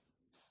all.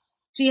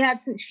 She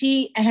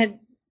had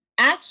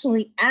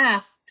actually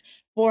asked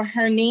for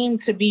her name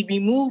to be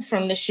removed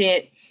from the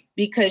shit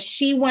because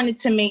she wanted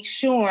to make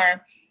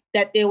sure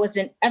that there was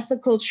an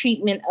ethical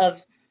treatment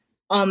of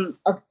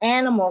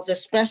animals,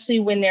 especially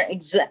when they're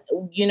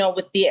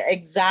with their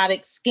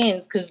exotic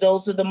skins, because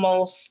those are the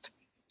most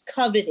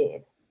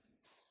coveted.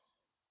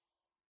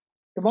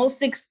 The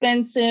most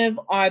expensive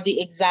are the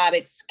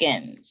exotic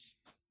skins.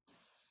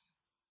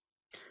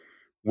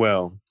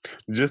 Well,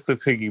 just to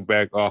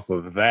piggyback off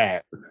of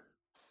that.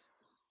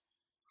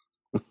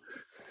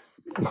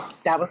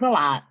 That was a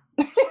lot.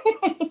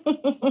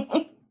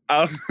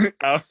 I'll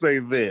say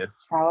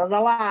this. That was a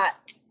lot.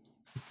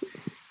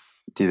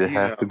 Did it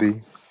have to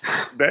be?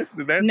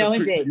 No,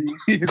 it didn't.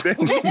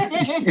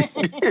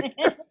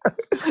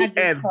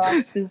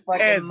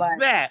 and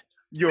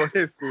that's your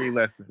history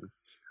lesson.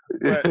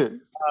 But,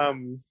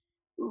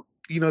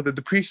 the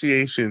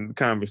depreciation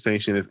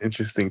conversation is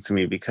interesting to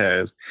me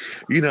because,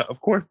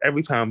 of course,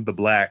 every time the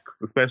blacks,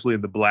 especially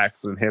the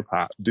blacks in hip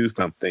hop, do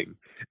something,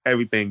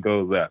 everything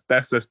goes up.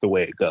 That's just the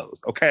way it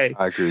goes. Okay.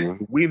 I agree.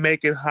 We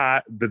make it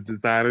hot. The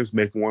designers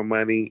make more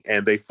money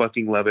and they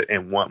fucking love it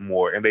and want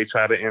more. And they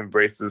try to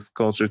embrace this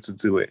culture to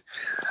do it.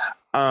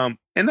 And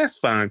that's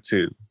fine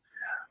too.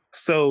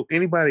 So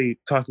anybody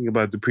talking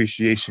about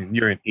depreciation,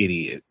 you're an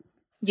idiot.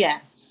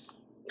 Yes.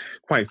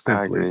 Quite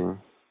simply. I agree.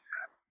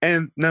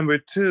 And number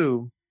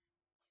two,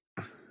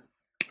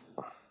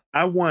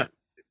 I want,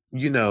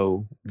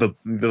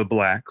 the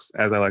blacks,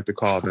 as I like to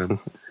call them,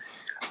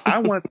 I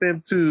want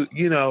them to,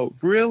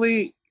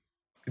 really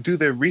do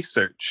their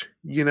research.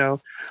 We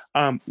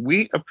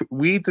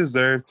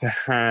deserve to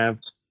have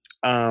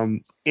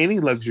any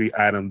luxury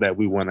item that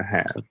we want to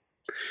have.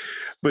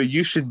 But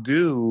you should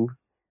do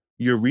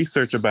your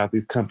research about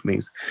these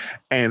companies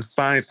and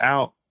find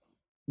out,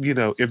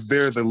 if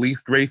they're the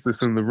least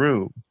racist in the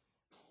room.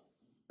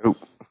 Oh.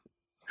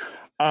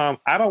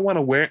 I don't want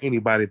to wear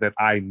anybody that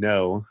I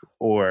know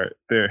or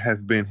there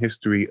has been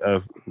history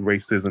of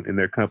racism in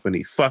their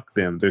company. Fuck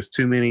them. There's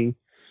too many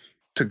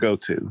to go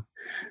to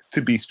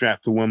be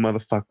strapped to one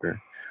motherfucker.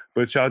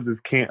 But y'all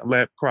just can't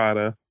let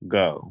Prada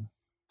go,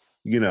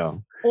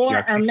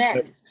 Or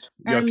Hermes.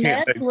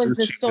 Hermes was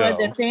the store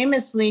that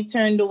famously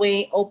turned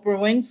away Oprah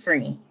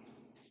Winfrey.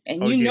 And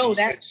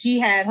that she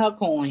had her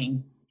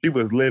coin. She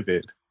was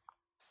livid.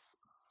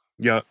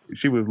 Yeah,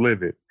 she was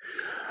livid.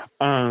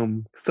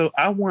 So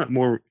I want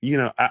more,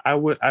 I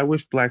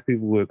wish black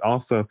people would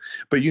also,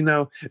 but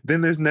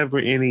then there's never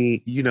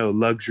any,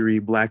 luxury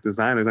black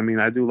designers. I mean,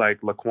 I do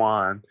like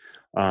Laquan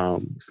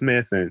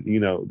Smith and,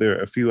 there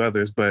are a few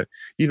others, but,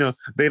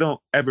 they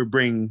don't ever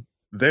bring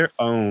their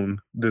own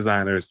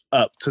designers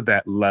up to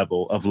that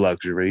level of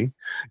luxury,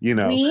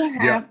 because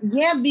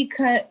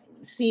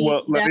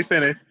well, let me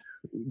finish,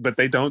 but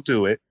they don't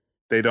do it.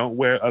 They don't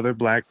wear other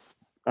black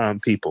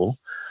people.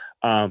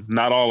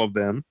 Not all of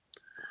them.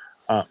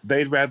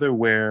 They'd rather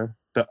wear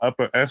the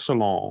upper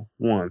echelon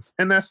ones,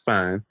 and that's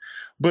fine.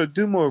 But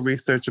do more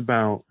research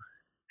about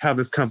how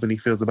this company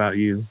feels about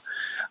you,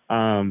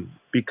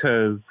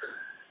 because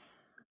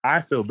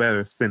I feel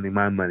better spending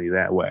my money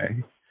that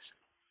way.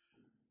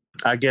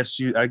 I guess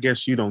you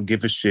don't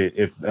give a shit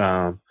if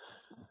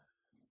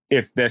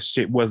that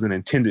shit wasn't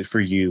intended for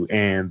you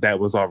and that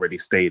was already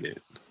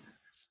stated.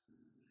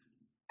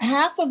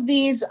 Half of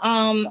these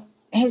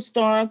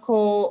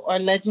historical or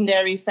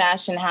legendary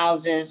fashion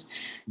houses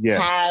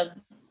have,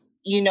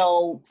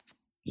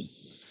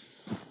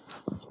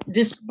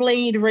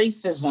 displayed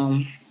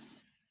racism.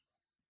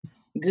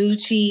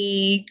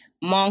 Gucci,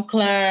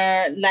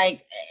 Moncler,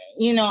 a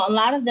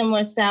lot of them were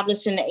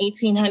established in the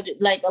 1800s.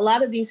 Like, a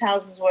lot of these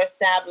houses were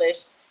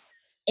established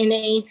in the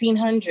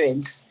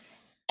 1800s.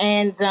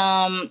 And,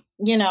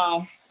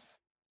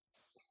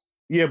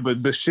 Yeah,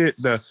 but the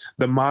shit, the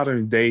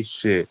modern day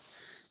shit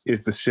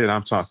is the shit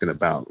I'm talking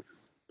about.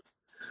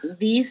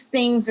 These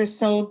things are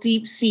so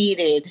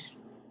deep-seated.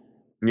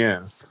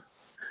 Yes.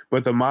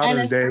 But the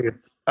modern day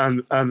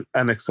is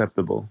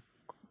unacceptable.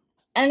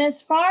 And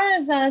as far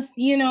as us,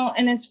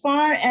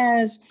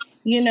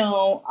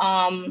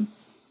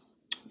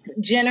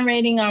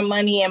 generating our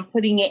money and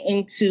putting it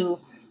into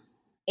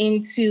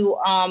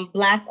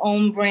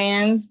Black-owned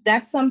brands,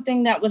 that's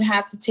something that would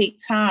have to take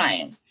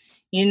time.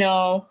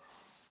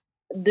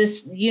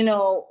 This,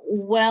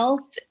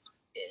 wealth,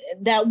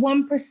 that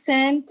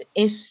 1%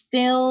 is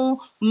still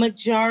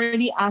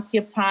majority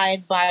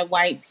occupied by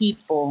white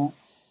people.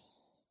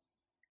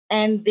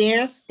 And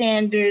their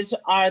standards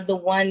are the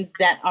ones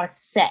that are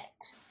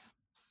set.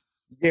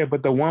 Yeah,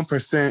 but the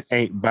 1%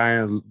 ain't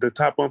buying. The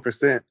top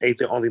 1% ain't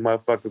the only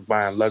motherfuckers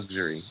buying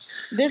luxury.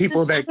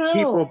 People that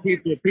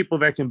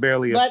can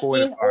barely afford.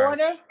 But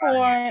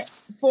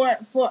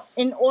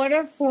in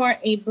order for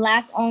a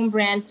Black-owned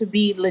brand to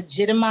be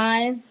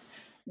legitimized,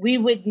 we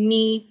would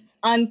need.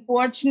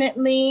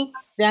 Unfortunately,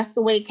 that's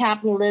the way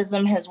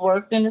capitalism has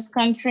worked in this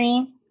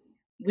country.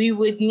 We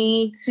would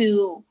need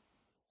to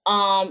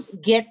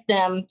get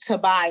them to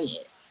buy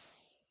it.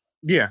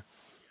 Yeah.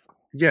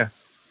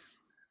 Yes.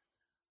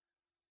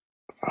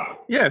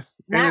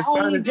 Yes. And Not it's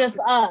fine only if- just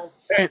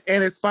us. and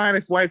it's fine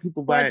if white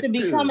people buy But it to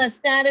too. become a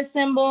status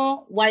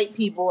symbol, white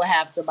people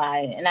have to buy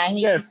it. And I hate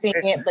to Yes. say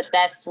it, but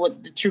that's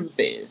what the truth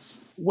is.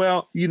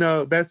 Well,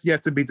 that's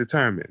yet to be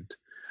determined.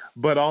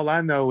 But all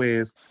I know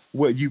is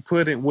what you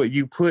put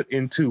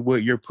into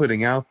what you're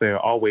putting out there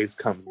always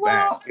comes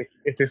Well, back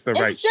if it's the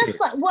right It's just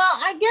shit. like, well,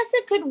 I guess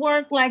it could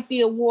work like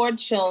the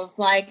award shows.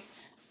 Like,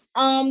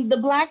 the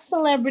Black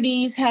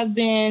celebrities have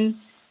been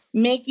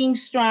making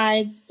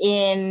strides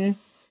in,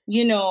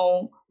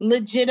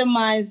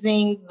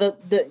 legitimizing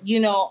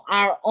the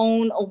our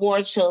own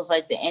award shows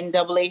like the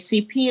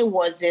NAACP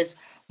awards. There's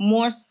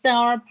more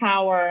star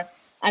power,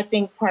 I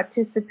think,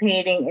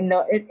 participating and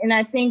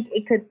I think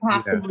it could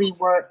possibly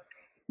work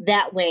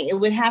that way. It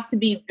would have to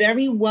be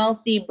very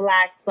wealthy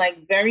Blacks,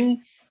 like very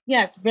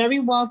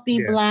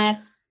wealthy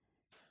Blacks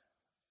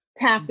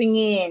tapping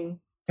in,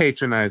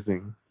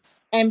 Patronizing.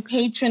 and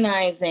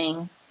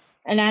patronizing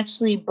and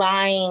actually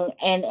buying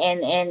and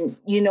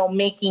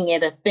making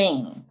it a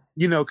thing.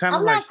 Kind of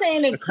I'm like not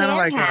saying it kinda can't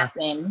like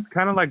happen.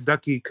 kind of like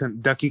Ducky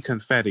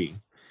Confetti,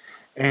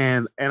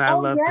 and I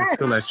love his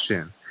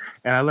collection,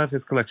 and I love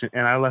his collection,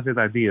 and I love his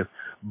ideas.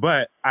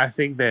 But I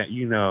think that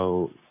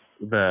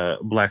the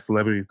Black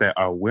celebrities that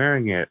are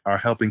wearing it are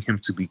helping him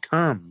to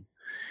become,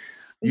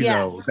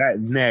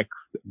 that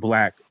next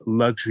Black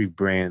luxury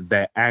brand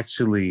that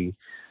actually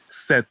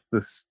sets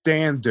the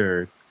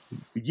standard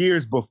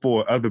years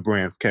before other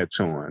brands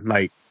catch on.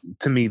 Like,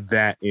 to me,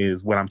 that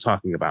is what I'm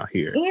talking about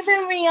here.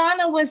 Even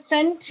Rihanna with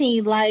Fenty,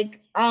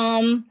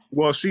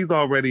 well, she's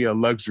already a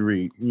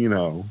luxury,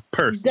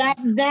 person.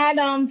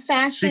 that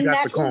fashion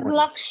that is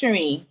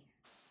luxury.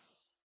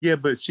 Yeah,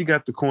 but she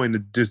got the coin to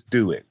just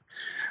do it.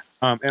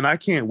 And I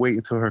can't wait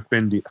until her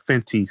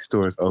Fenty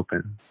stores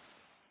open.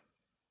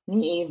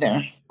 Me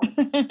either.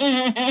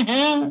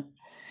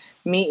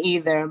 Me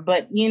either.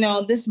 But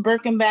this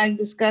Birkin bag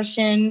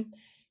discussion,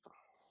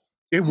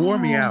 it wore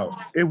me out.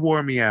 It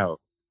wore me out.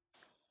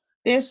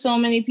 There's so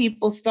many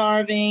people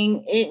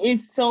starving.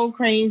 It's so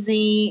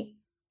crazy.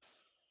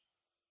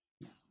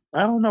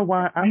 I don't know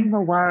why.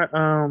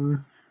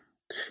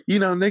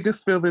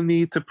 Niggas feel the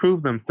need to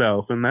prove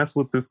themselves, and that's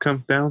what this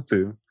comes down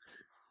to.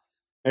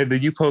 And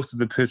then you posted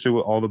the picture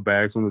with all the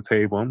bags on the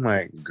table. I'm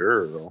like,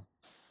 girl,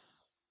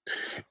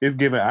 it's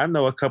given. I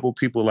know a couple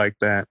people like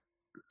that.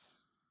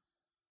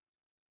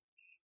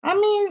 I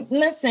mean,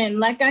 listen,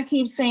 like I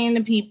keep saying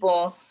to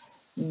people,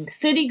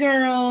 city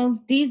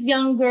girls, these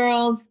young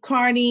girls,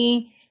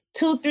 Cardi,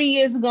 2-3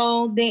 years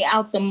ago, they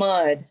out the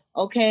mud,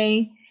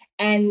 okay?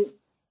 And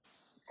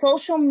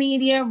social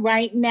media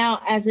right now,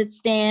 as it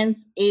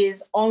stands,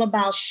 is all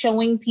about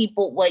showing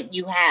people what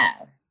you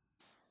have.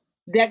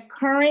 The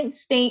current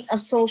state of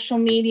social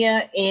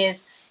media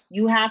is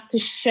you have to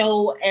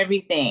show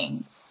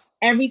everything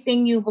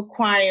you've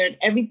acquired,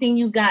 everything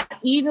you got,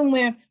 even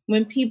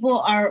when people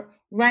are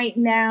right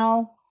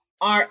now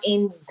are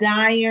in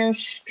dire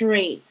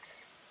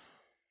straits.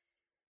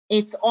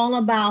 It's all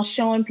about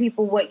showing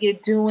people what you're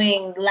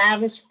doing,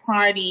 lavish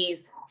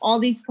parties, all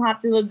these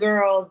popular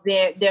girls,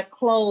 their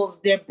clothes,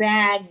 their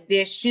bags,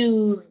 their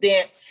shoes,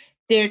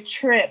 their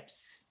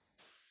trips.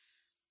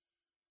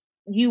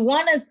 You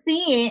want to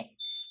see it,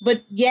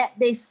 but yet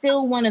they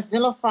still want to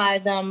vilify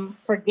them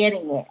for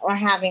getting it or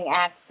having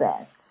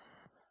access.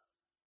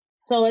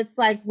 So it's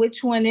like,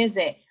 which one is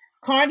it?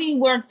 Cardi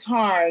worked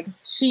hard.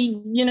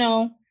 She,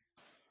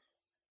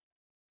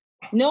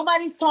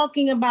 nobody's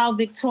talking about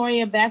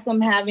Victoria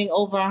Beckham having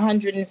over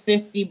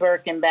 150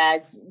 Birkin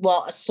bags,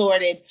 well,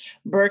 assorted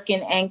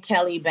Birkin and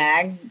Kelly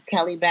bags.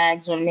 Kelly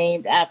bags were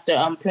named after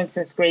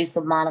Princess Grace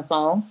of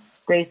Monaco,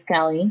 Grace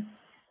Kelly.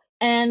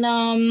 And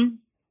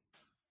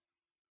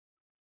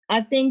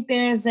I think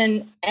there's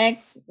an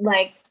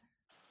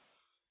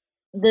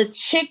the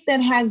chick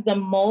that has the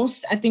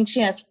most, I think she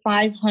has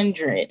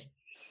 500.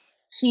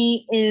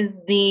 She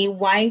is the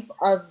wife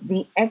of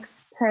the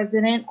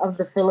ex-president of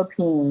the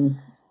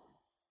Philippines.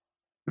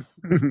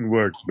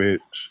 Work,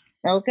 bitch.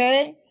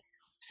 Okay?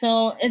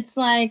 So it's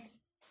like,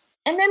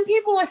 and then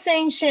people are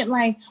saying shit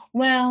like,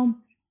 well,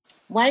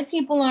 white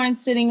people aren't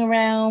sitting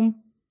around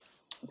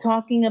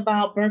talking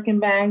about Birkin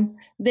bags.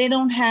 They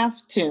don't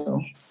have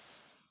to.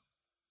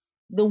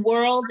 The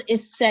world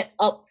is set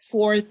up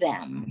for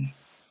them.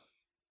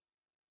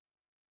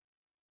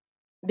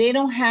 They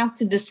don't have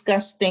to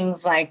discuss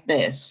things like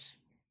this.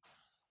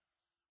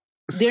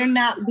 They're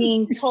not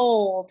being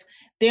told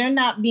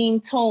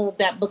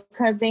that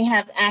because they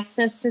have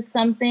access to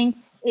something,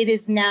 it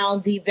is now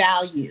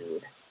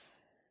devalued.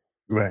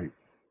 Right.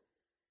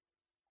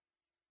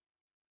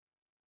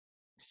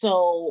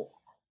 So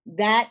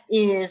that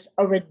is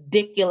a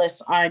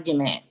ridiculous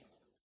argument.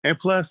 And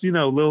plus,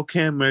 Lil'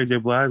 Kim, Mary J.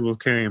 Blige was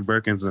carrying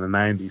Birkins in the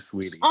 90s,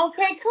 sweetie.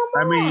 Okay, come on.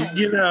 I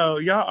mean,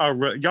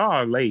 y'all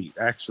are late,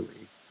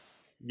 actually.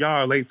 Y'all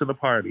are late to the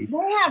party. They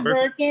have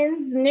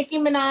Birkins. Nicki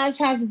Minaj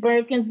has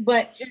Birkins,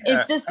 but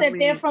it's just that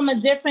they're from a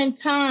different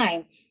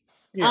time.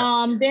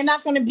 Yeah. They're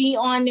not going to be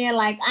on there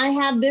like, I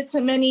have this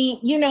many,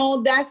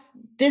 that's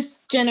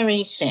this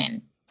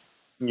generation.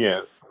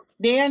 Yes.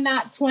 They're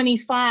not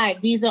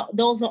 25.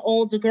 Those are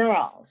older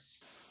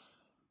girls.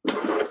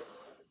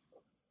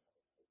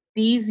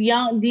 These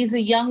are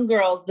young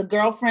girls, the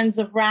girlfriends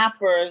of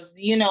rappers,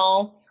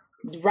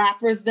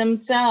 rappers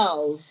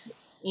themselves,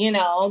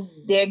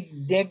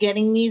 they're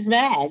getting these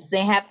bags.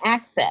 They have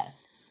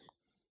access.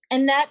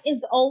 And that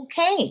is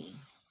okay.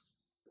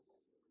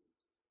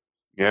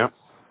 Yeah.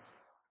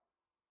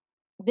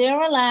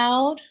 They're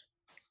allowed.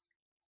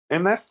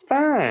 And that's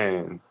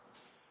fine.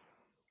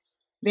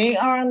 They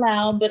are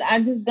allowed, but I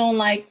just don't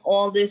like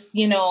all this,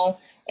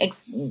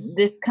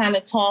 this kind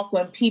of talk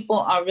when people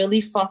are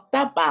really fucked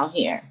up out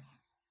here.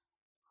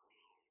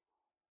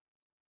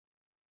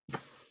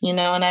 You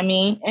know what I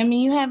mean?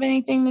 Emmy, you have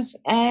anything to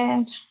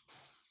add?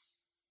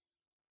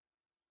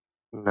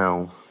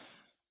 No.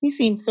 He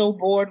seems so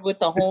bored with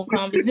the whole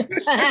conversation.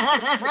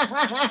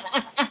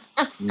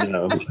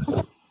 No.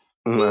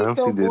 He's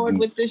so bored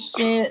with this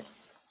shit.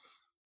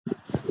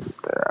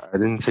 I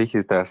didn't take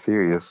it that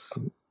serious.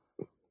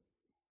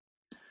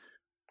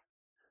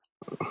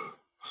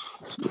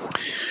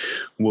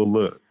 Well,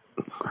 look.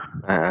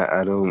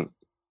 I don't.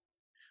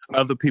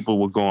 Other people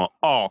were going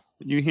off.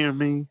 You hear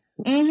me?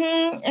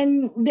 Mm-hmm.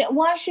 And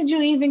why should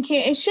you even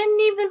care? It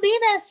shouldn't even be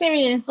that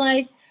serious.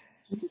 Like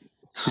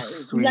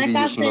Sweetie, like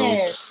I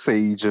said,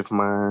 sage of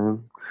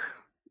mine.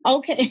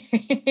 Okay.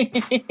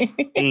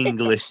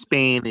 English,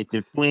 Spanish,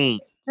 and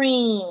French.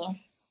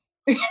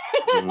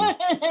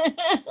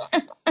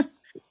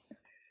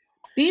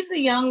 These are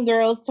young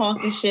girls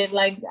talking shit.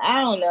 Like,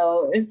 I don't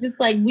know. It's just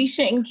like we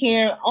shouldn't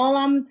care. All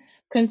I'm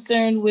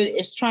concerned with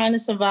is trying to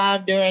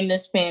survive during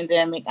this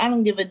pandemic. I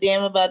don't give a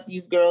damn about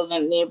these girls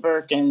and their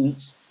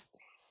Birkins.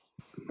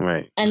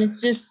 Right. And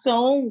it's just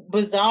so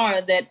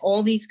bizarre that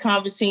all these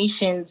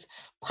conversations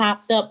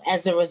popped up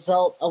as a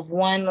result of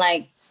one,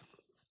 like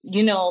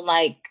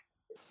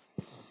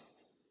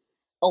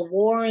a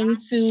war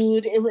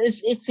ensued.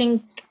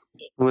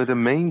 Well, the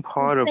main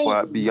part of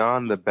what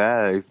beyond the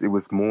bags, it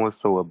was more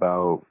so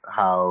about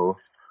how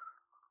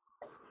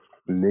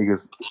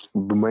niggas.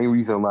 The main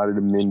reason a lot of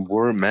the men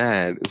were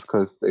mad is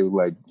because they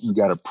were like, "We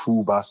gotta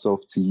prove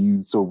ourselves to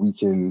you so we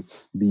can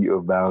be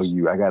of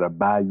value. I gotta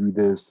buy you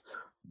this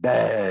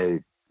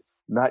bag,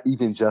 not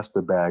even just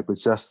a bag, but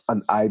just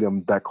an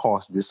item that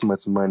costs this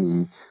much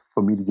money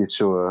for me to get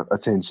your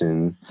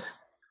attention."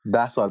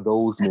 That's why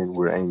those men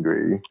were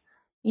angry.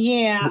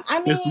 Yeah, I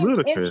mean, it's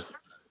ludicrous.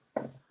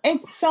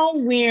 It's so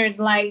weird,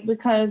 like,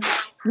 because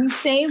we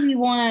say we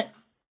want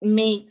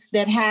mates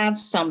that have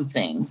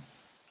something.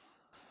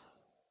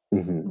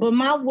 Mm-hmm. But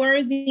my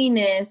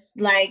worthiness,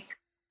 like,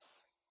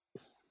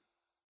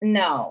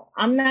 no,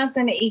 I'm not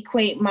going to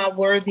equate my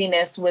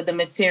worthiness with a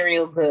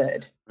material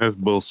good. That's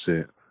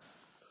bullshit.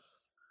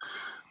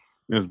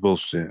 It's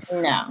bullshit.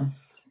 No.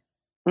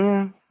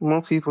 Yeah,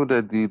 most people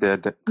that do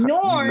that,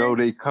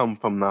 they come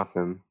from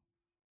nothing.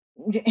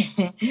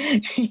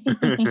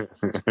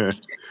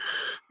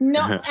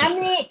 No, I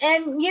mean,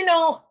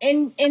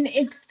 and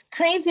it's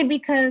crazy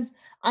because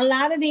a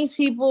lot of these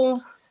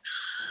people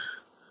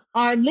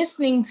are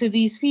listening to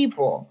these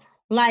people.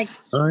 Like,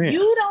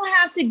 You don't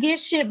have to get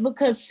shit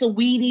because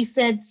Saweetie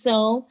said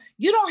so.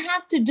 You don't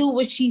have to do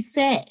what she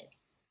said.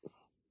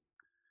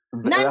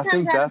 I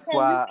think that's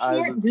why I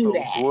was so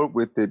bored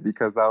with it,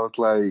 because I was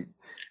like,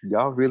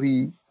 y'all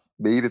really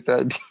made it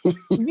that deep?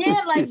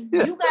 Yeah, like,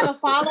 you gotta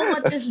follow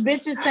what this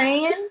bitch is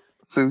saying.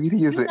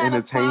 Saweetie is an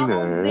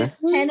entertainer. This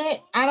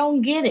tenet, I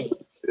don't get it.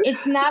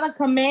 It's not a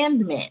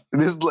commandment.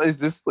 Is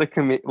this like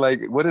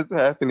what is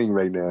happening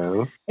right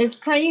now? It's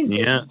crazy.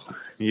 Yeah,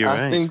 you're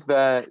right. I think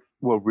that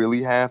what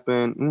really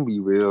happened, and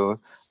be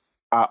real,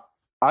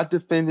 I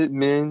defended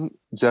men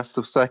just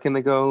a second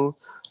ago,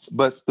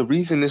 but the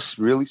reason this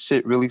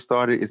shit really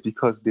started is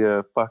because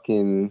their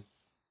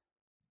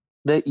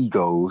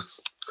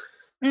egos,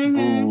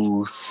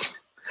 bruised,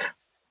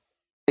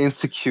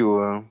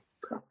 insecure.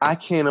 I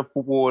can't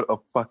afford a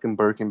fucking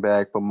Birkin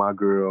bag for my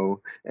girl,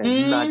 and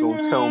you're not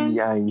gonna tell me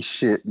I ain't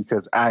shit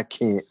because I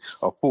can't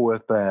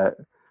afford that.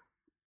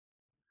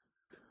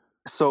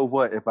 So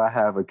what if I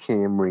have a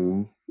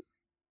Camry?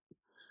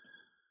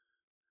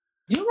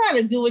 You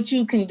gotta do what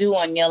you can do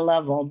on your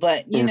level,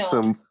 but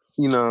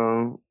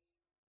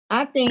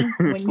I think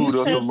when you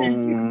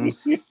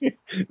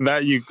now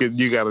you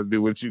gotta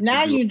do what you.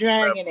 Now you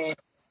dragging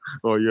it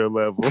on your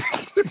level.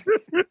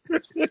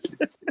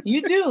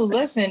 You do.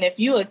 Listen, if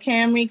you a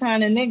Camry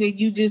kind of nigga,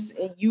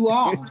 you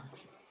are.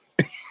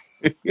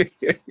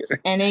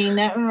 And ain't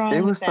nothing wrong with that.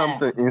 It was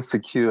something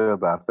insecure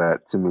about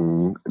that to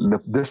me.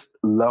 This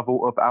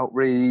level of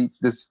outrage,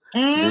 this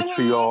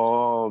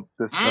vitriol,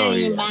 this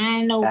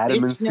buying no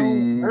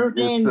adamancy.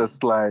 It's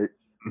just like,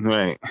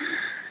 right.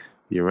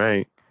 You're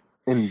right.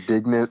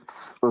 Indignant.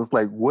 So it's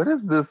like, what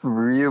is this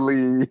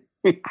really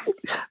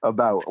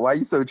about? Why are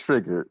you so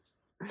triggered?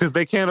 Because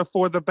they can't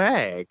afford the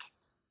bag.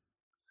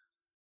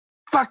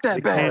 Fuck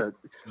that bag.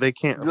 They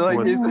can't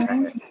afford the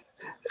bag.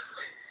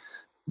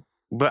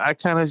 But I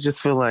kind of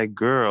just feel like,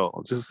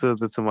 girl, just said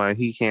to somebody,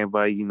 he can't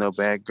buy you no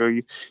bag, girl.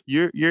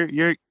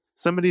 You're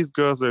some of these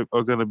girls are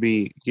gonna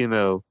be,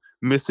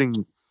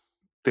 missing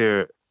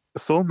their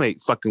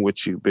soulmate fucking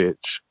with you,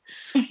 bitch.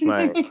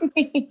 Like,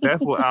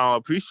 that's what I don't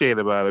appreciate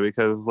about it,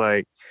 because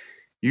like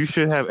you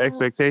should have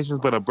expectations,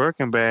 but a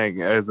Birkin bag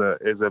is a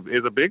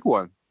big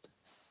one.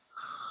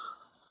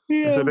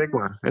 It's a big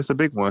one. It's a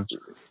big one.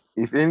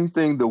 If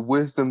anything, the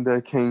wisdom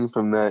that came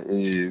from that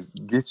is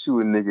get you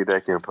a nigga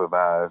that can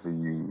provide for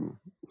you.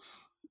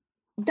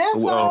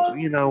 That's Well, all.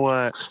 you know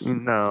what?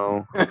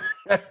 No.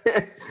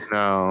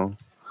 No.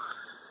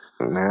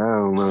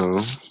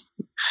 No.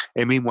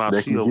 And meanwhile,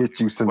 That can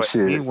get you some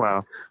shit.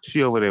 Meanwhile,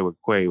 she over there with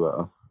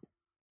Quavo,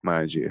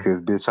 mind you.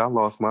 Because, bitch, I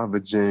lost my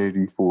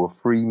virginity for a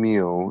free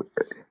meal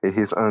at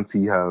his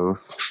auntie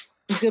house.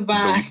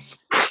 Goodbye.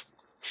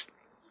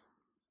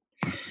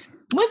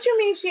 What you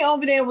mean she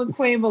over there with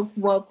Quavo?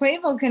 Well,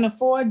 Quavo can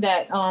afford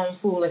that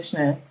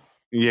foolishness.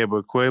 Yeah,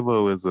 but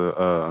Quavo is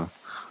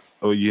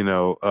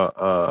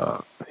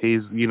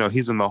he's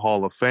in the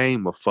Hall of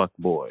Fame of fuck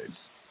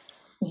boys.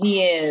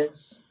 He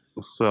is.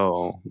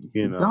 So,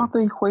 Y'all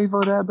think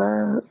Quavo that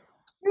bad?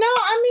 No,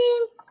 I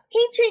mean,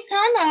 he treats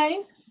her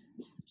nice.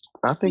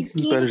 I think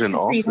he's better than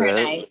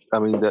Offset. I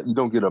mean, that you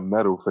don't get a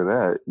medal for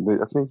that,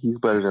 but I think he's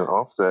better than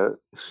Offset.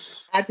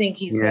 I think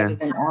he's better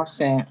than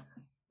Offset.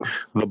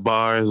 The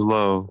bar is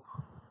low.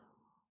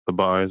 The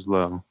bar is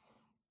low.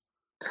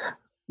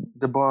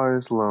 The bar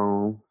is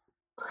low,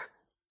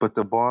 but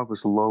the bar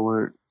was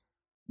lowered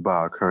by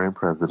our current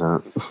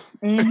president.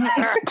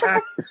 Okay.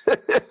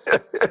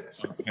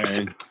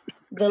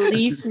 The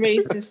least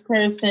racist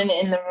person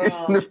in the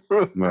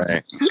room.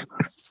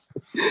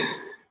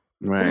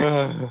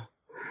 Right.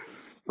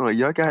 Oh,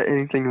 y'all got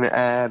anything to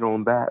add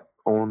on that?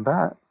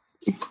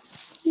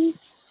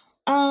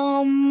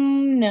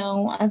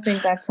 No, I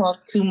think I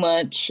talk too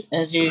much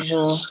as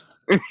usual.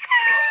 It's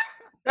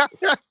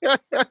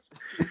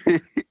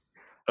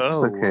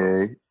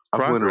okay.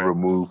 I'm going to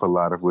remove a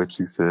lot of what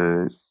you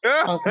said.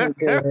 Okay,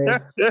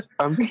 good.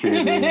 I'm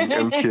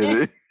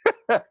kidding.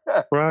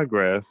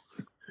 Progress.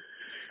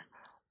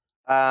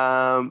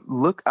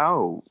 Look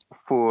out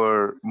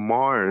for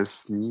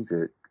Mars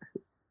Music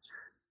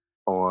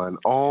on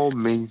all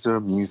major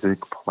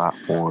music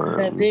platforms.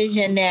 The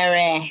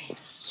visionary.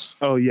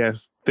 Oh,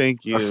 yes.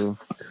 Thank you.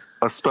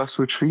 A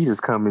special treat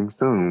is coming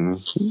soon.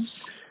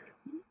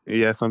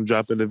 Yes, I'm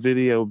dropping a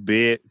video,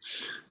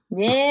 bitch.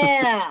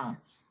 Yeah.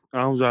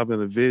 I'm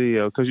dropping a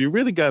video because you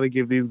really got to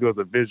give these girls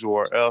a visual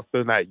or else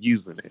they're not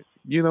using it.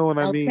 You know what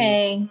I mean?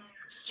 Okay.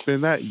 They're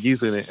not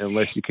using it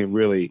unless you can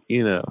really,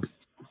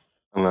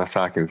 Unless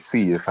I can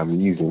see if I'm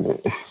using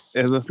it.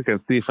 Unless I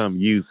can see if I'm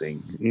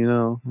using,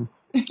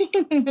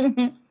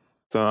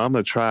 So I'm going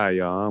to try,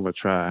 y'all. I'm going to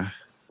try.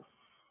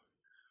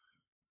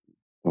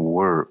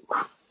 Work.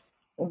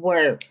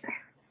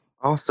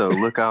 Also,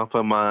 look out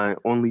for my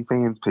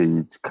OnlyFans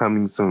page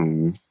coming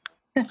soon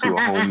to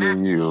a home near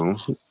you.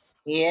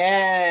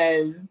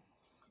 Yes.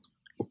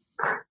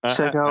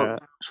 Check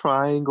out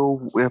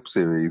Triangle web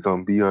series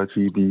on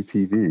BRGB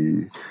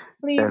TV.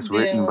 Please do.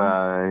 Written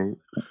by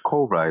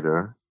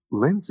co-writer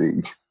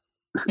Lindsay.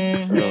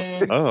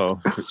 Mm-hmm. Oh.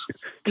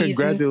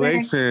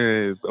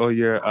 Congratulations on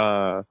your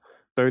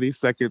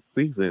 32nd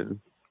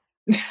season.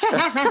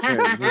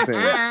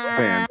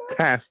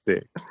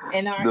 Fantastic.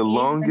 The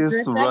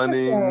longest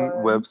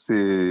running web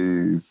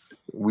series.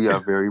 We are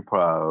very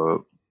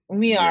proud.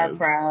 We are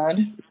proud.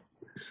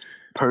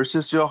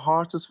 Purchase your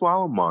Hard to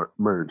Swallow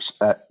merch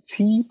at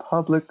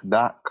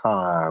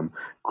tpublic.com.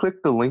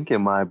 Click the link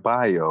in my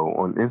bio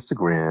on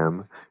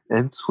Instagram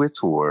and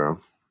Twitter.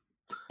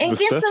 And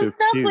get some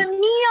stuff with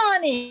me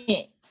on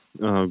it.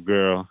 Oh,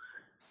 girl.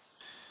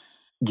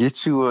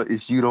 Get you a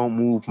If You Don't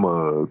Move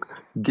mug.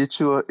 Get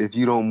you a If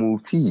You Don't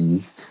Move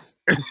tea.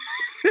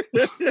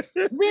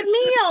 With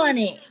me on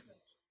it.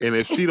 And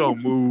if she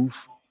don't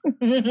move.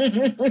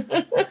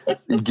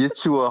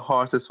 Get you a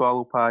Hard to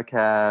Swallow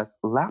podcast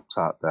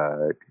laptop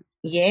bag.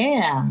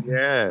 Yeah.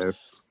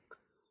 Yes.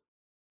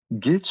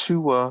 Get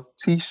you a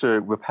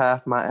t-shirt with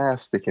half my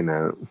ass sticking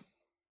out.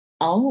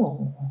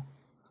 Oh.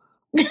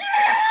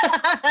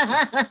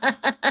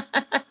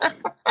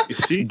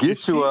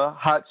 Get you a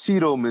Hot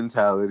Cheeto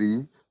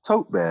mentality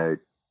tote bag.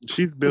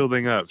 She's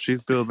building up.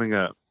 She's building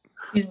up.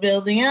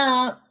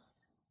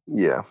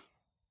 Yeah.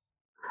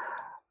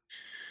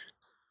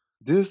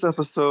 This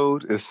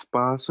episode is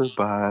sponsored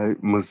by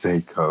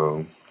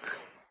Mosaico,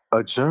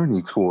 a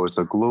journey towards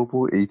a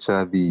global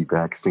HIV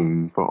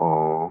vaccine for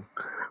all.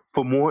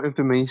 For more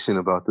information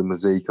about the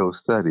Mosaico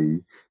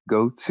study,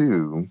 go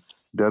to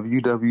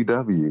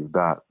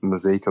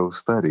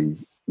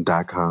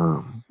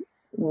www.mosaicostudy.com.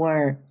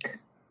 Work.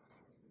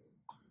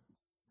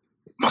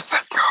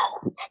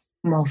 Mosaico.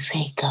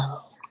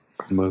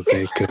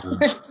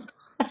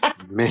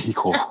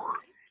 Mexico.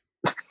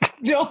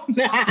 Don't.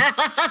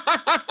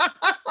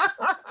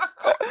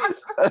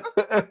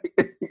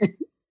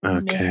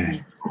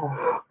 Okay.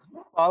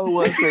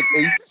 Follow us at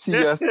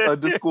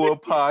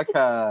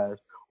HTS_podcast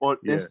on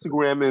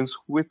Instagram and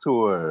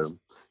Twitter.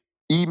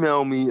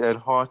 Email me at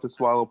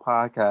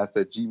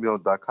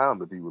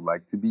hardtoswallowpodcast@gmail.com if you would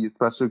like to be a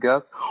special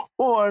guest,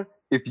 or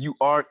if you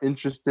are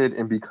interested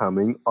in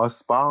becoming a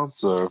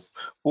sponsor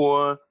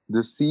for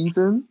this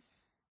season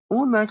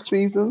or next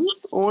season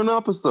or an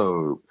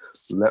episode,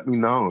 let me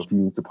know if you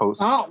need to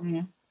post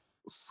something.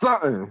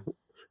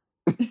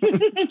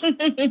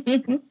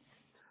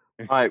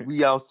 All right,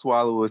 we out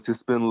swallowers.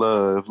 It's been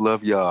love.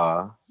 Love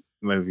y'all.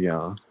 Love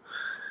y'all.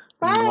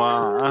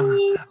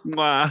 Bye.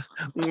 Mwah.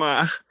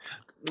 Mwah.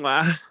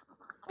 Mwah.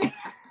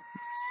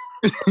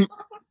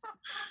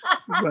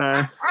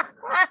 Bye.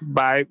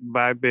 Bye.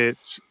 Bye,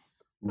 bitch.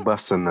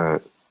 Bust a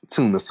nut.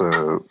 Tuna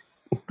sub.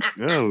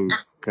 Oh,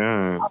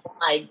 God. Oh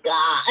my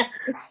God.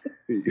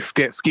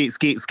 Scat, skeet,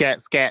 skeet,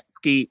 scat, scat,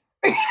 skeet.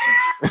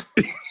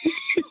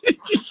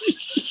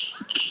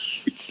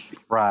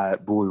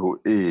 Fried boiled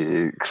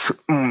eggs.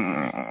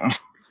 Mm.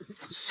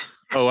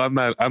 Oh, I'm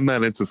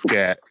not into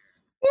scat.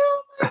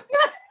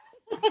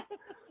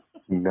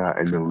 Not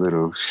in the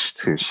little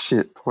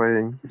shit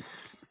playing.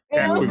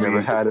 Ew. You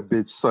never had a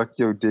bitch suck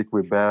your dick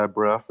with bad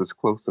breath. It's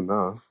close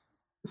enough.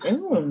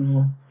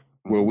 Ew.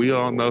 Well, we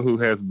all know who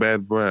has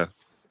bad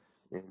breath.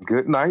 And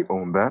good night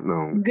on that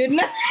note. Good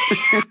night.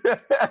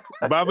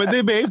 Baba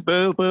de babe,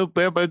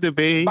 baba de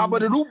babe. Baba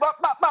de doo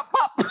bop bop bop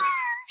bop.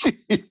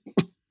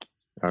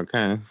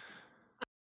 Okay.